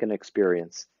you're not going to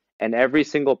experience. And every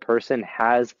single person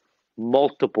has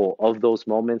multiple of those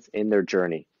moments in their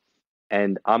journey.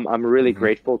 And I'm really Hmm.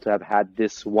 grateful to have had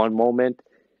this one moment,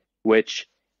 which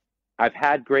I've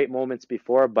had great moments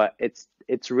before, but it's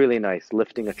really nice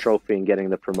lifting a trophy and getting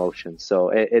the promotion. So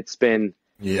it's been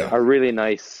Yeah. a really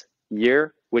nice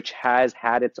year, which has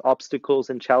had its obstacles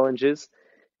and challenges.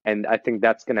 And I think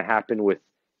that's going to happen with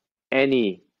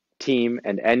any team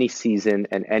and any season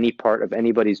and any part of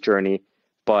anybody's journey.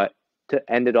 But to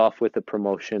end it off with a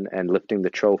promotion and lifting the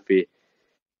trophy,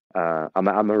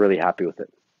 I'm really happy with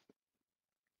it.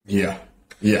 Yeah.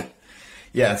 Yeah.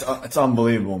 Yeah, it's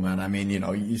unbelievable, man. I mean,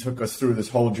 you took us through this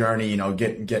whole journey,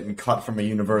 getting cut from a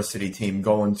university team,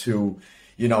 going to,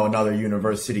 another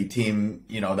university team,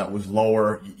 that was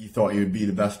lower. You thought you'd be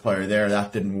the best player there.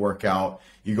 That didn't work out.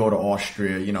 You go to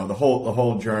Austria, the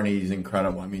whole journey is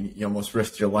incredible. I mean, you almost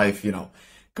risked your life,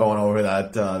 going over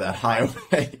that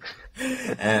highway.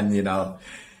 And,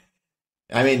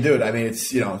 I mean, dude,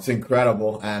 it's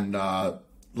incredible. And,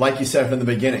 like you said from the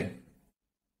beginning,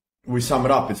 we sum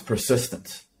it up, it's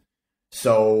persistence.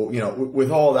 So,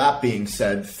 with all that being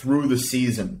said, through the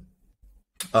season,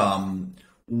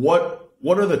 what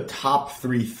are the top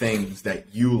three things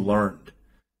that you learned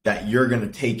that you're going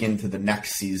to take into the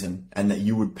next season and that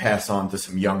you would pass on to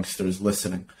some youngsters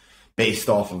listening based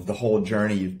off of the whole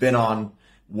journey you've been on,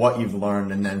 what you've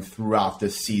learned, and then throughout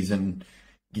this season,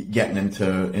 getting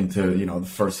into the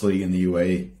first league in the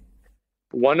UAE?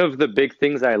 One of the big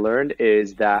things I learned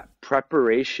is that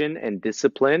preparation and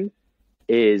discipline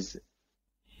is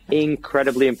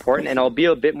incredibly important. And I'll be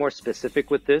a bit more specific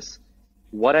with this.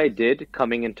 What I did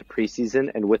coming into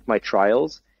preseason and with my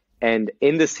trials, and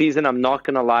in the season, I'm not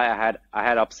gonna lie, I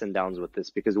had ups and downs with this,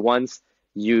 because once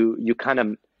you kind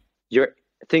of your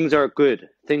things are good,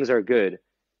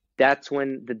 that's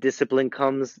when the discipline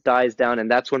dies down, and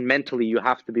that's when mentally you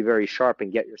have to be very sharp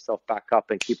and get yourself back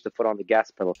up and keep the foot on the gas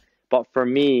pedal. But for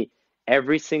me,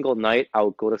 every single night I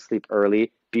would go to sleep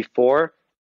early before,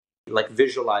 like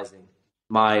visualizing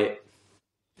my.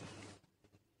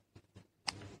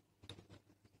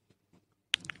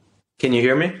 Can you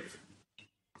hear me?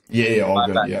 Yeah, all My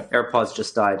good. bad. Yeah, AirPods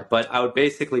just died. But I would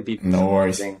basically be no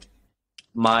worries. visualizing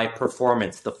my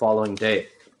performance the following day.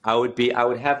 I would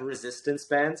have resistance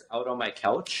bands out on my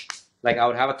couch. Like I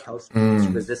would have a couch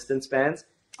with resistance bands.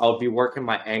 I would be working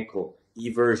my ankle,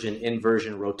 eversion,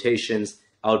 inversion, rotations.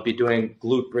 I would be doing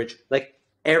glute bridge. Like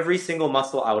every single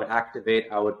muscle I would activate.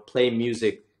 I would play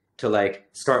music to like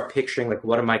start picturing like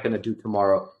what am I going to do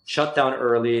tomorrow. Shut down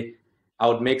early. I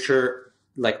would make sure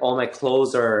like all my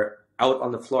clothes are out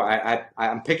on the floor.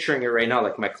 I'm picturing it right now.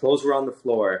 Like my clothes were on the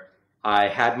floor. I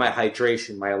had my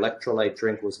hydration. My electrolyte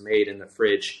drink was made in the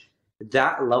fridge.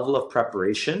 That level of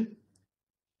preparation,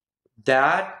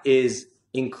 that is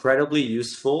incredibly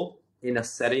useful in a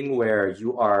setting where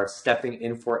you are stepping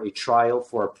in for a trial,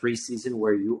 for a preseason,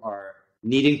 where you are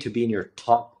needing to be in your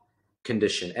top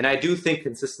condition. And I do think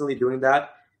consistently doing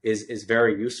that is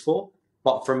very useful.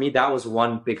 But for me, that was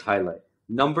one big highlight.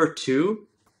 Number two,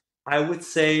 I would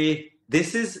say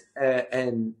this is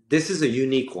a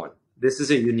unique one. This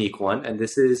is a unique one, and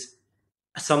this is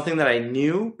something that I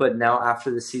knew, but now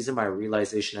after the season, my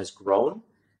realization has grown.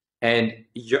 And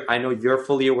I know you're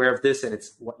fully aware of this, and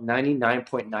it's what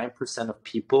 99.9% of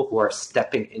people who are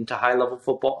stepping into high-level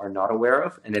football are not aware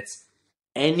of, and it's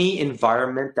any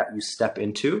environment that you step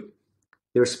into,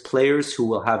 there's players who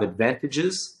will have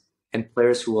advantages and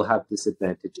players who will have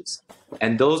disadvantages.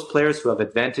 And those players who have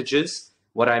advantages,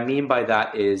 what I mean by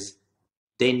that is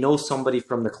they know somebody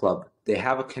from the club, they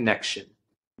have a connection,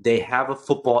 they have a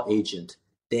football agent,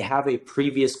 they have a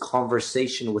previous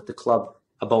conversation with the club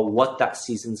about what that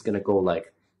season's going to go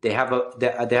like. They have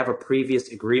a previous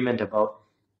agreement about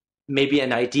maybe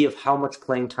an idea of how much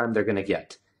playing time they're going to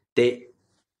get.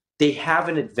 They have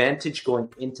an advantage going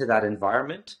into that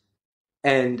environment.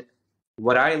 And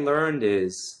what I learned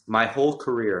is my whole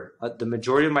career, the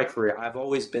majority of my career, I've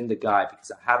always been the guy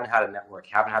because I haven't had a network,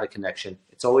 haven't had a connection.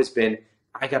 It's always been,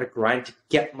 I got to grind to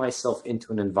get myself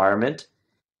into an environment.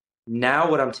 Now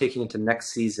what I'm taking into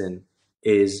next season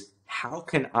is how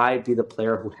can I be the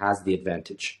player who has the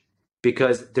advantage?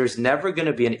 Because there's never going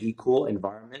to be an equal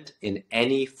environment in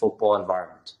any football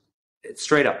environment. It's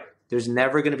straight up. There's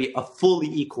never going to be a fully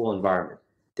equal environment.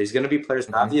 There's going to be players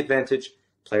who have the advantage,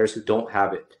 players who don't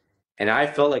have it. And I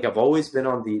felt like I've always been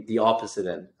on the opposite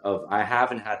end of I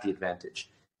haven't had the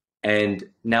advantage. And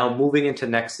now moving into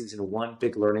next season, one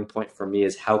big learning point for me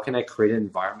is how can I create an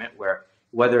environment where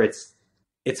whether it's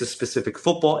a specific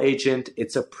football agent,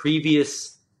 it's a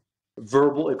previous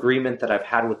verbal agreement that I've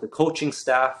had with the coaching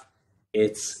staff,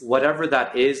 it's whatever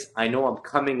that is, I know I'm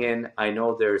coming in, I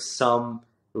know there's some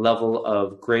level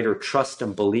of greater trust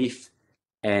and belief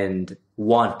and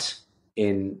want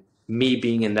in me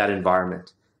being in that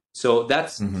environment. So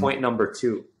that's point number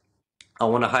two. I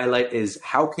want to highlight is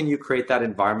how can you create that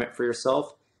environment for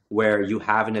yourself where you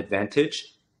have an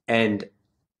advantage? And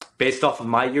based off of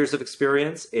my years of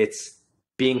experience, it's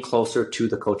being closer to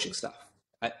the coaching staff.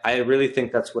 I really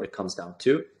think that's what it comes down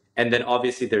to. And then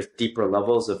obviously there's deeper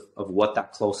levels of what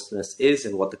that closeness is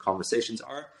and what the conversations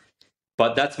are.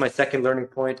 But that's my second learning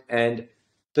point. And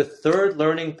the third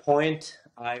learning point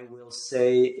I will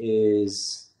say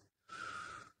is,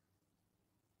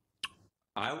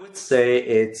 I would say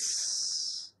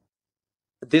it's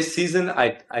this season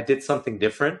I did something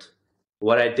different.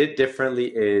 What I did differently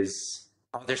is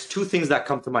there's two things that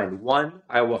come to mind. One,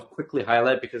 I will quickly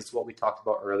highlight because it's what we talked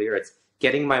about earlier. It's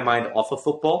getting my mind off of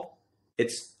football.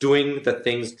 It's doing the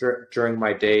things during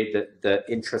my day, the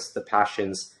interests, the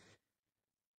passions,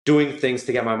 doing things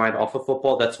to get my mind off of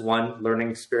football. That's one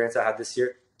learning experience I had this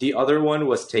year. The other one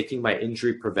was taking my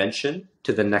injury prevention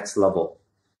to the next level,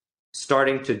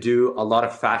 starting to do a lot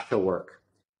of fascia work.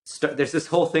 There's this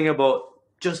whole thing about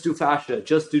just do fascia,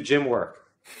 just do gym work.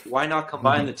 Why not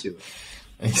combine the two?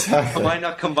 Exactly. Why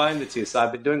not combine the two? So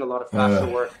I've been doing a lot of fascia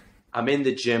work. I'm in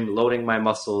the gym, loading my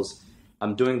muscles.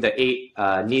 I'm doing the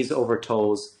 8 knees over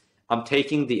toes. I'm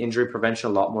taking the injury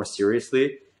prevention a lot more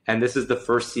seriously. And this is the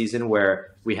first season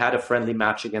where we had a friendly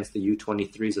match against the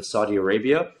U23s of Saudi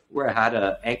Arabia, where I had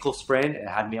an ankle sprain. It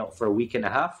had me out for a week and a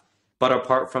half. But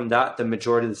apart from that, the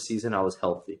majority of the season, I was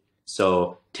healthy.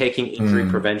 So taking injury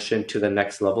prevention to the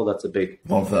next level, that's a big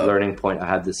learning point I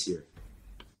had this year.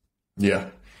 Yeah.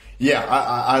 Yeah,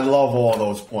 I love all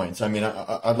those points. I mean,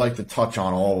 I'd like to touch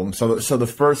on all of them. So the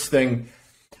first thing,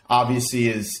 obviously,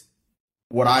 is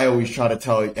what I always try to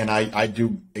tell you, and I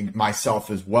do myself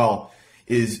as well,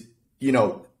 is,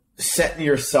 setting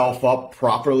yourself up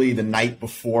properly the night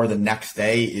before the next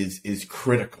day is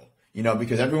critical.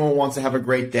 Because everyone wants to have a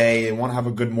great day, they want to have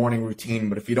a good morning routine,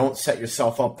 but if you don't set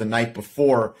yourself up the night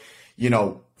before,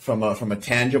 from a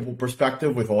tangible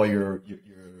perspective with all your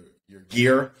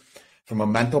gear, from a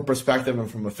mental perspective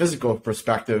and from a physical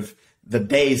perspective, the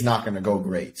day is not going to go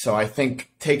great. So I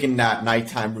think taking that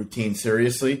nighttime routine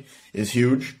seriously is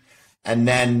huge. And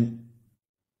then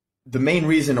the main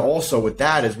reason also with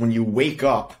that is when you wake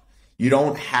up, you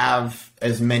don't have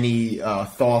as many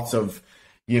thoughts of,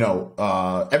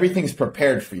 everything's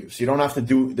prepared for you. So you don't have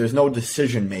to there's no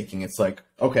decision making. It's like,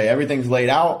 okay, everything's laid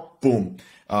out, boom.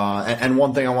 And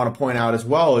one thing I want to point out as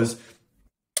well is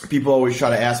people always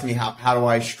try to ask me, how do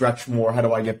I stretch more? How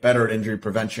do I get better at injury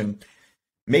prevention?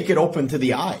 Make it open to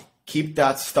the eye. Keep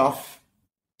that stuff,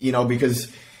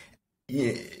 because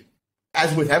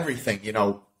as with everything,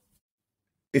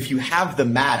 if you have the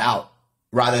mat out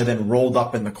rather than rolled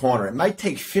up in the corner, it might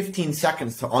take 15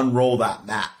 seconds to unroll that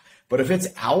mat. But if it's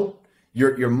out,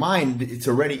 your mind, it's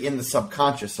already in the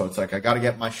subconscious. So it's like, I got to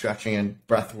get my stretching in,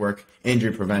 breath work,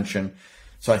 injury prevention.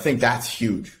 So I think that's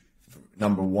huge,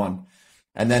 number one.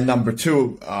 And then number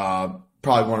two,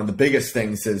 probably one of the biggest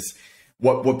things is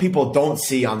what people don't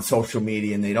see on social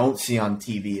media and they don't see on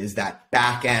TV is that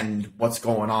back end, what's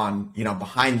going on,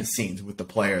 behind the scenes with the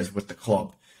players, with the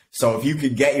club. So if you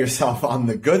could get yourself on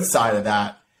the good side of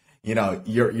that,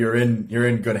 you're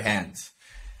in good hands.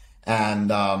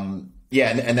 And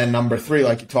and then number three,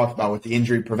 like you talked about with the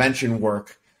injury prevention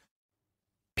work,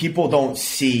 people don't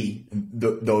see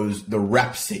the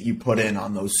reps that you put in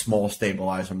on those small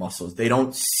stabilizer muscles. They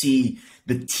don't see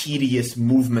the tedious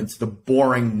movements, the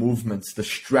boring movements, the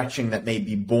stretching that may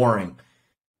be boring.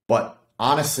 But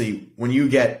honestly, when you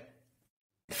get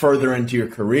further into your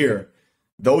career,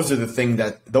 those are the things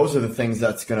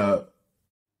that's going to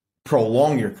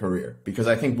prolong your career. Because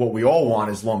I think what we all want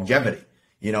is longevity.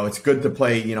 It's good to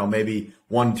play, maybe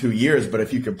 1-2 years, but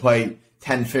if you could play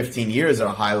 10, 15 years at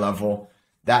a high level,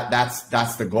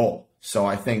 that's the goal. So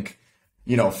I think,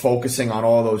 focusing on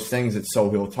all those things that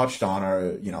Soheil touched on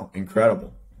are,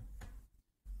 incredible.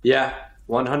 Yeah,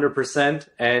 100%.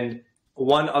 And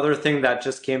one other thing that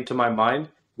just came to my mind,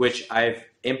 which I've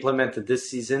implemented this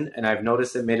season and I've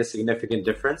noticed it made a significant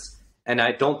difference. And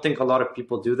I don't think a lot of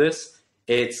people do this.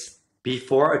 It's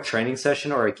before a training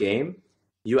session or a game,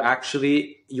 you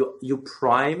actually, you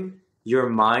prime your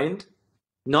mind,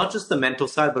 not just the mental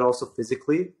side, but also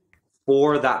physically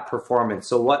for that performance.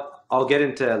 So what I'll get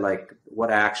into like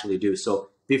what I actually do. So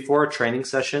before a training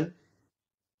session,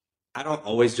 I don't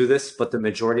always do this, but the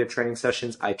majority of training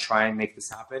sessions, I try and make this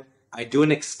happen. I do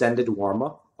an extended warm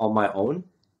up on my own.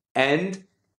 And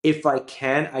if I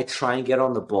can, I try and get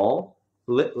on the ball.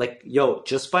 Like, yo,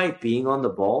 just by being on the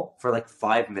ball for like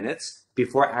 5 minutes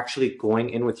before actually going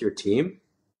in with your team,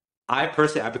 I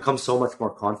become so much more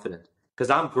confident because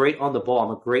I'm great on the ball.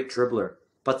 I'm a great dribbler.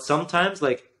 But sometimes,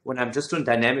 like when I'm just doing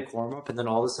dynamic warm up and then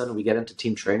all of a sudden we get into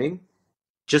team training,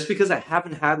 just because I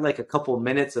haven't had like a couple of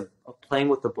minutes of playing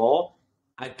with the ball,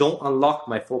 I don't unlock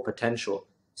my full potential.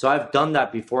 So I've done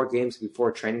that before games,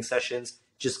 before training sessions.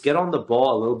 Just get on the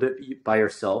ball a little bit by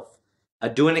yourself,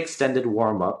 do an extended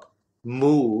warm up,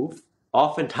 move.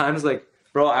 Oftentimes, like,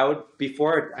 bro, I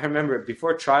remember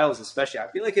before trials, especially,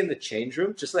 I'd be like in the change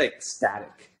room, just like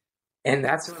static. And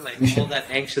that's when like all that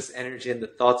anxious energy and the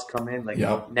thoughts come in. Like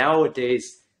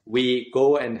nowadays, we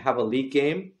go and have a league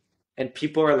game and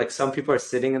some people are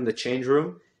sitting in the change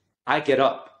room. I get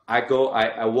up,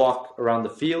 I walk around the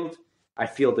field, I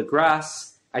feel the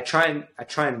grass, I try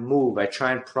and move, I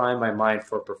try and prime my mind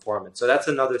for performance. So that's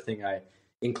another thing I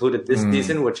included this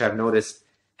season, which I've noticed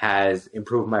has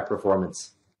improved my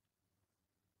performance.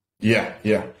 Yeah,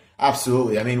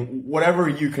 absolutely. I mean, whatever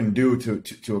you can do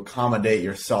to accommodate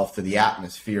yourself to the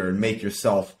atmosphere and make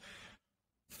yourself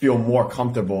feel more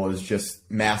comfortable is just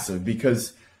massive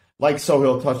because like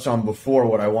Soheil touched on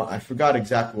before, I forgot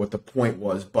exactly what the point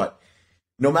was, but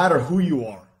no matter who you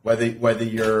are, whether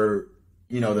you're,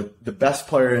 the best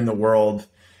player in the world,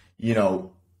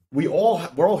 we're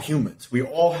all humans. We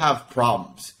all have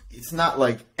problems. It's not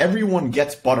like everyone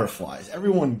gets butterflies.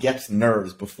 Everyone gets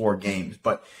nerves before games,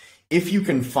 but if you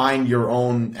can find your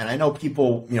own, and I know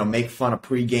people, make fun of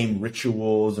pregame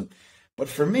rituals, but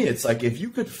for me, it's like if you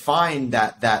could find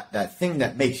that thing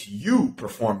that makes you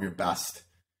perform your best,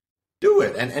 do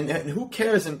it. And who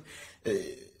cares? And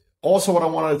also what I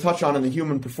wanted to touch on in the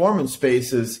human performance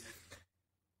space is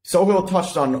Soheil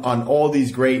touched on all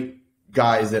these great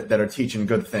guys that are teaching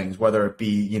good things, whether it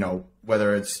be,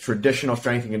 whether it's traditional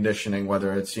strength and conditioning,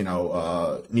 whether it's,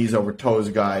 knees over toes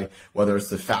guy, whether it's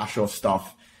the fascial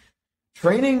stuff.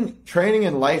 Training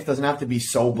in life doesn't have to be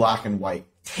so black and white.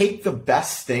 Take the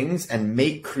best things and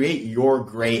create your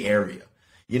gray area.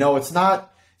 It's not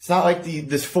like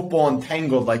this football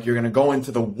entangled, like you're going to go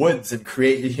into the woods and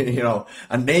create,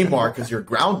 a Neymar because you're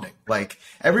grounding. Like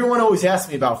everyone always asks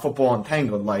me about football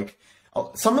entangled. Like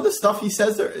some of the stuff he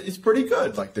says there is pretty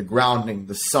good, like the grounding,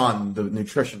 the sun, the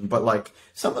nutrition, but like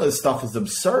some of the stuff is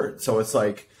absurd. So it's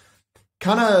like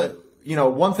kind of,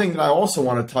 one thing that I also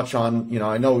want to touch on,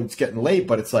 I know it's getting late,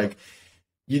 but it's like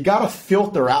you got to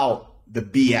filter out the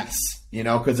BS,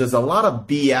 because there's a lot of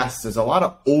BS, there's a lot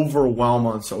of overwhelm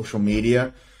on social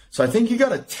media. So I think you got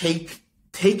to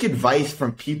take advice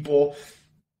from people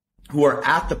who are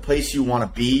at the place you want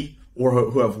to be or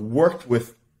who have worked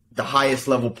with the highest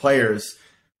level players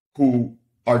who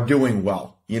are doing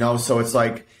well, So it's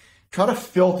like try to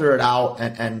filter it out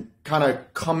and kind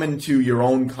of come into your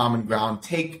own common ground,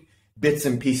 take bits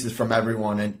and pieces from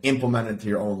everyone and implement it to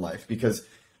your own life. Because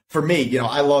for me,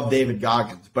 I love David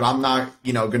Goggins, but I'm not,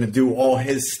 going to do all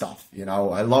his stuff.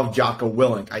 I love Jocko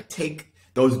Willink. I take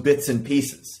those bits and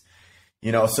pieces.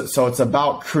 So it's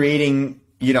about creating,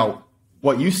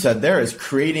 what you said there is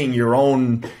creating your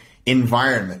own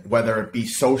environment, whether it be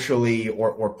socially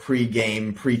or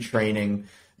pre-game, pre-training,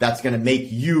 that's going to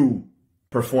make you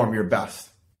perform your best.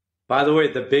 By the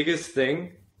way, the biggest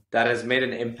thing that has made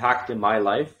an impact in my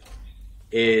life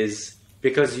is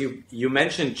because you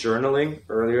mentioned journaling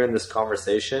earlier in this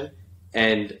conversation.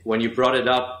 And when you brought it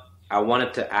up, I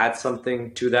wanted to add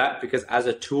something to that because as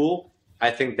a tool,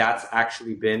 I think that's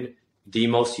actually been the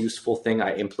most useful thing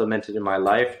I implemented in my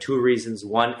life. 2 reasons.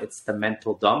 1, it's the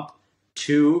mental dump.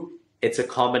 2, it's a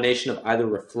combination of either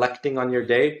reflecting on your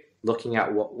day, looking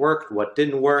at what worked, what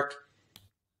didn't work,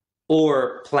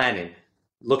 or planning,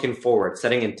 looking forward,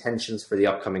 setting intentions for the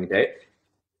upcoming day.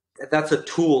 That's a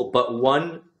tool, but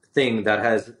one thing that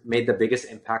has made the biggest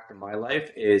impact in my life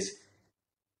is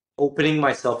opening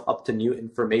myself up to new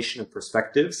information and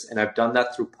perspectives. And I've done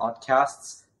that through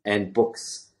podcasts and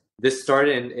books. This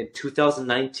started in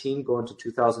 2019, going to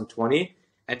 2020.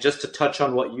 And just to touch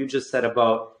on what you just said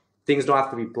about things don't have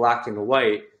to be black and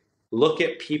white, look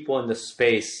at people in the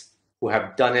space who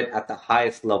have done it at the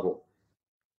highest level.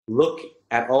 Look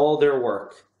at all their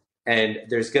work. And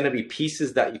there's going to be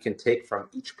pieces that you can take from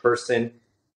each person,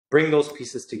 bring those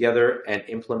pieces together and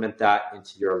implement that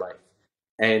into your life.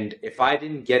 And if I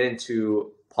didn't get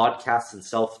into podcasts and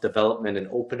self-development and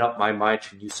open up my mind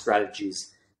to new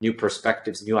strategies, new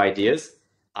perspectives, new ideas,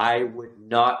 I would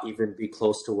not even be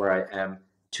close to where I am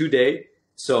today.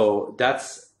 So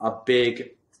that's a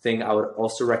big thing. I would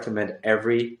also recommend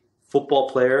every football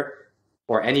player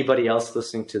or anybody else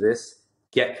listening to this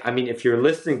if you're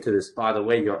listening to this, by the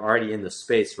way, you're already in the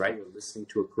space, right? You're listening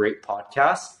to a great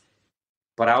podcast,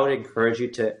 but I would encourage you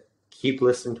to keep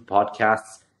listening to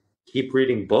podcasts, keep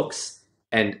reading books,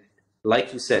 and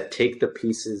like you said, take the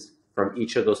pieces from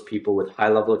each of those people with high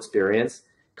level experience,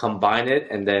 combine it,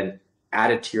 and then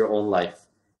add it to your own life,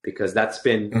 because that's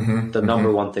been the number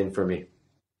one thing for me.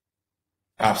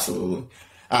 Absolutely.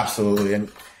 Absolutely. And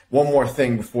one more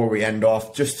thing before we end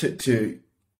off, just to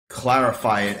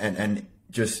clarify it and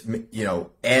just,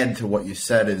 add to what you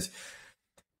said is,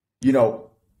 you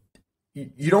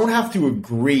don't have to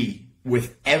agree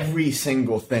with every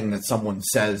single thing that someone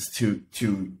says to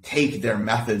take their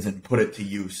methods and put it to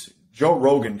use. Joe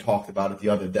Rogan talked about it the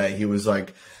other day. He was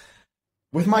like,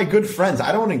 with my good friends,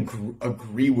 I don't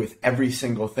agree with every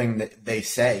single thing that they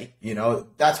say.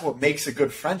 That's what makes a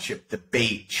good friendship: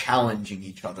 debate, challenging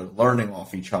each other, learning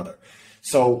off each other.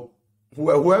 So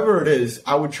whoever it is,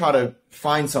 I would try to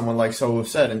find someone like Soheil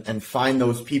said, and find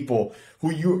those people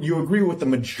who you agree with the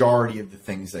majority of the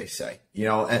things they say,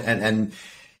 and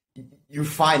you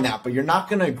find that, but you're not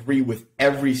going to agree with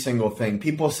every single thing.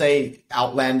 People say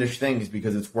outlandish things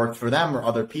because it's worked for them or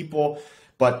other people.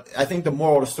 But I think the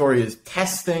moral of the story is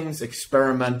test things,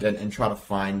 experiment, and try to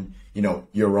find,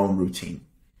 your own routine.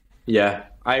 Yeah,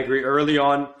 I agree. Early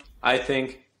on, I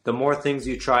think the more things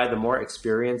you try, the more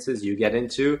experiences you get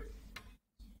into,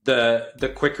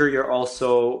 the quicker you're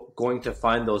also going to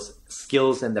find those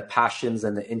skills and the passions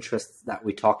and the interests that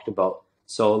we talked about.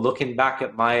 So looking back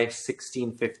at my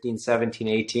 16, 15, 17,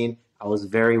 18, I was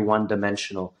very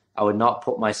one-dimensional. I would not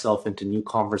put myself into new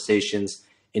conversations,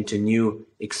 into new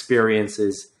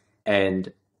experiences,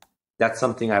 and that's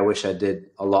something I wish I did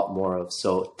a lot more of.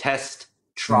 So test,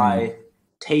 try,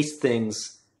 taste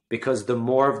things, because the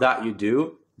more of that you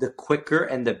do, the quicker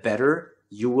and the better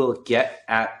you will get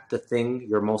at the thing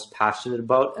you're most passionate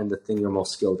about and the thing you're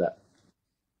most skilled at.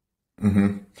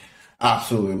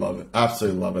 Absolutely love it.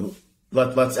 Absolutely love it.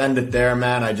 Let's end it there,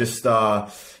 man. I just,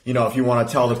 if you want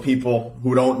to tell the people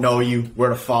who don't know you where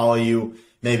to follow you,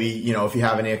 maybe, if you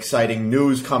have any exciting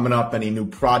news coming up, any new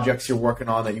projects you're working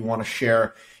on that you want to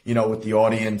share, with the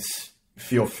audience,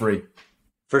 feel free.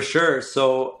 For sure.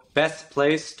 So best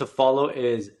place to follow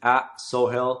is at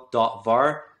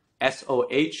soheil.var,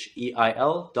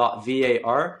 SOHEIL.VAR,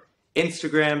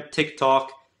 Instagram,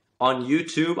 TikTok. On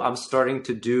YouTube, I'm starting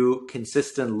to do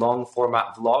consistent long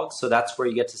format vlogs. So that's where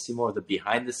you get to see more of the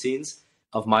behind the scenes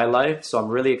of my life. So I'm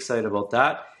really excited about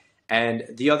that. And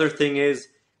the other thing is,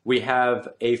 we have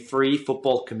a free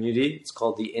football community. It's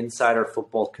called the Insider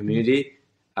Football Community.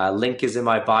 Link is in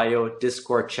my bio,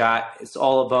 Discord chat. It's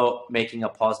all about making a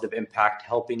positive impact,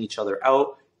 helping each other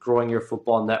out, growing your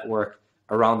football network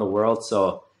around the world.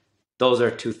 So those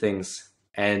are two things.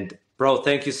 And bro,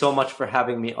 thank you so much for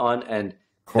having me on. And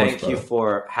thank you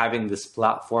for having this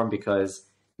platform, because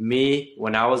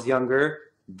when I was younger,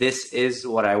 this is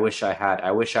what I wish I had.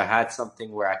 I wish I had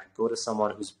something where I could go to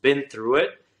someone who's been through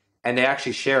it and they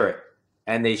actually share it.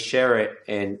 And they share it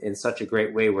in such a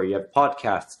great way, where you have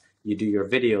podcasts, you do your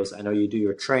videos, I know you do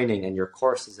your training and your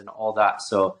courses and all that.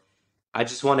 So I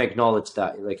just want to acknowledge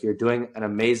that. Like, you're doing an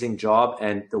amazing job,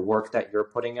 and the work that you're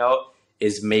putting out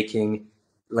is making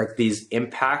like these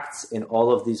impacts in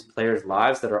all of these players'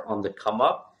 lives that are on the come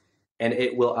up, and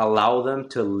it will allow them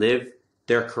to live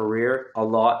their career a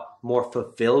lot more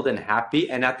fulfilled and happy,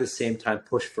 and at the same time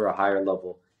push for a higher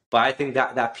level. But I think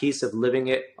that piece of living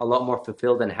it a lot more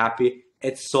fulfilled and happy,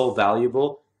 it's so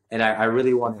valuable, and I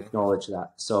really want to acknowledge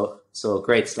that. So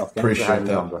great stuff. Thanks for having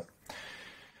me on, bro.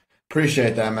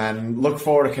 Appreciate that, man. Look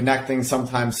forward to connecting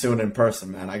sometime soon in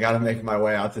person, man. I got to make my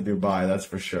way out to Dubai, that's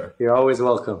for sure. You're always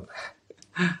welcome.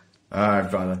 All right,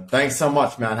 brother. Thanks so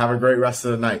much, man. Have a great rest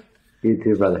of the night. You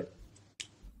too, brother.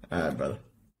 All right, brother.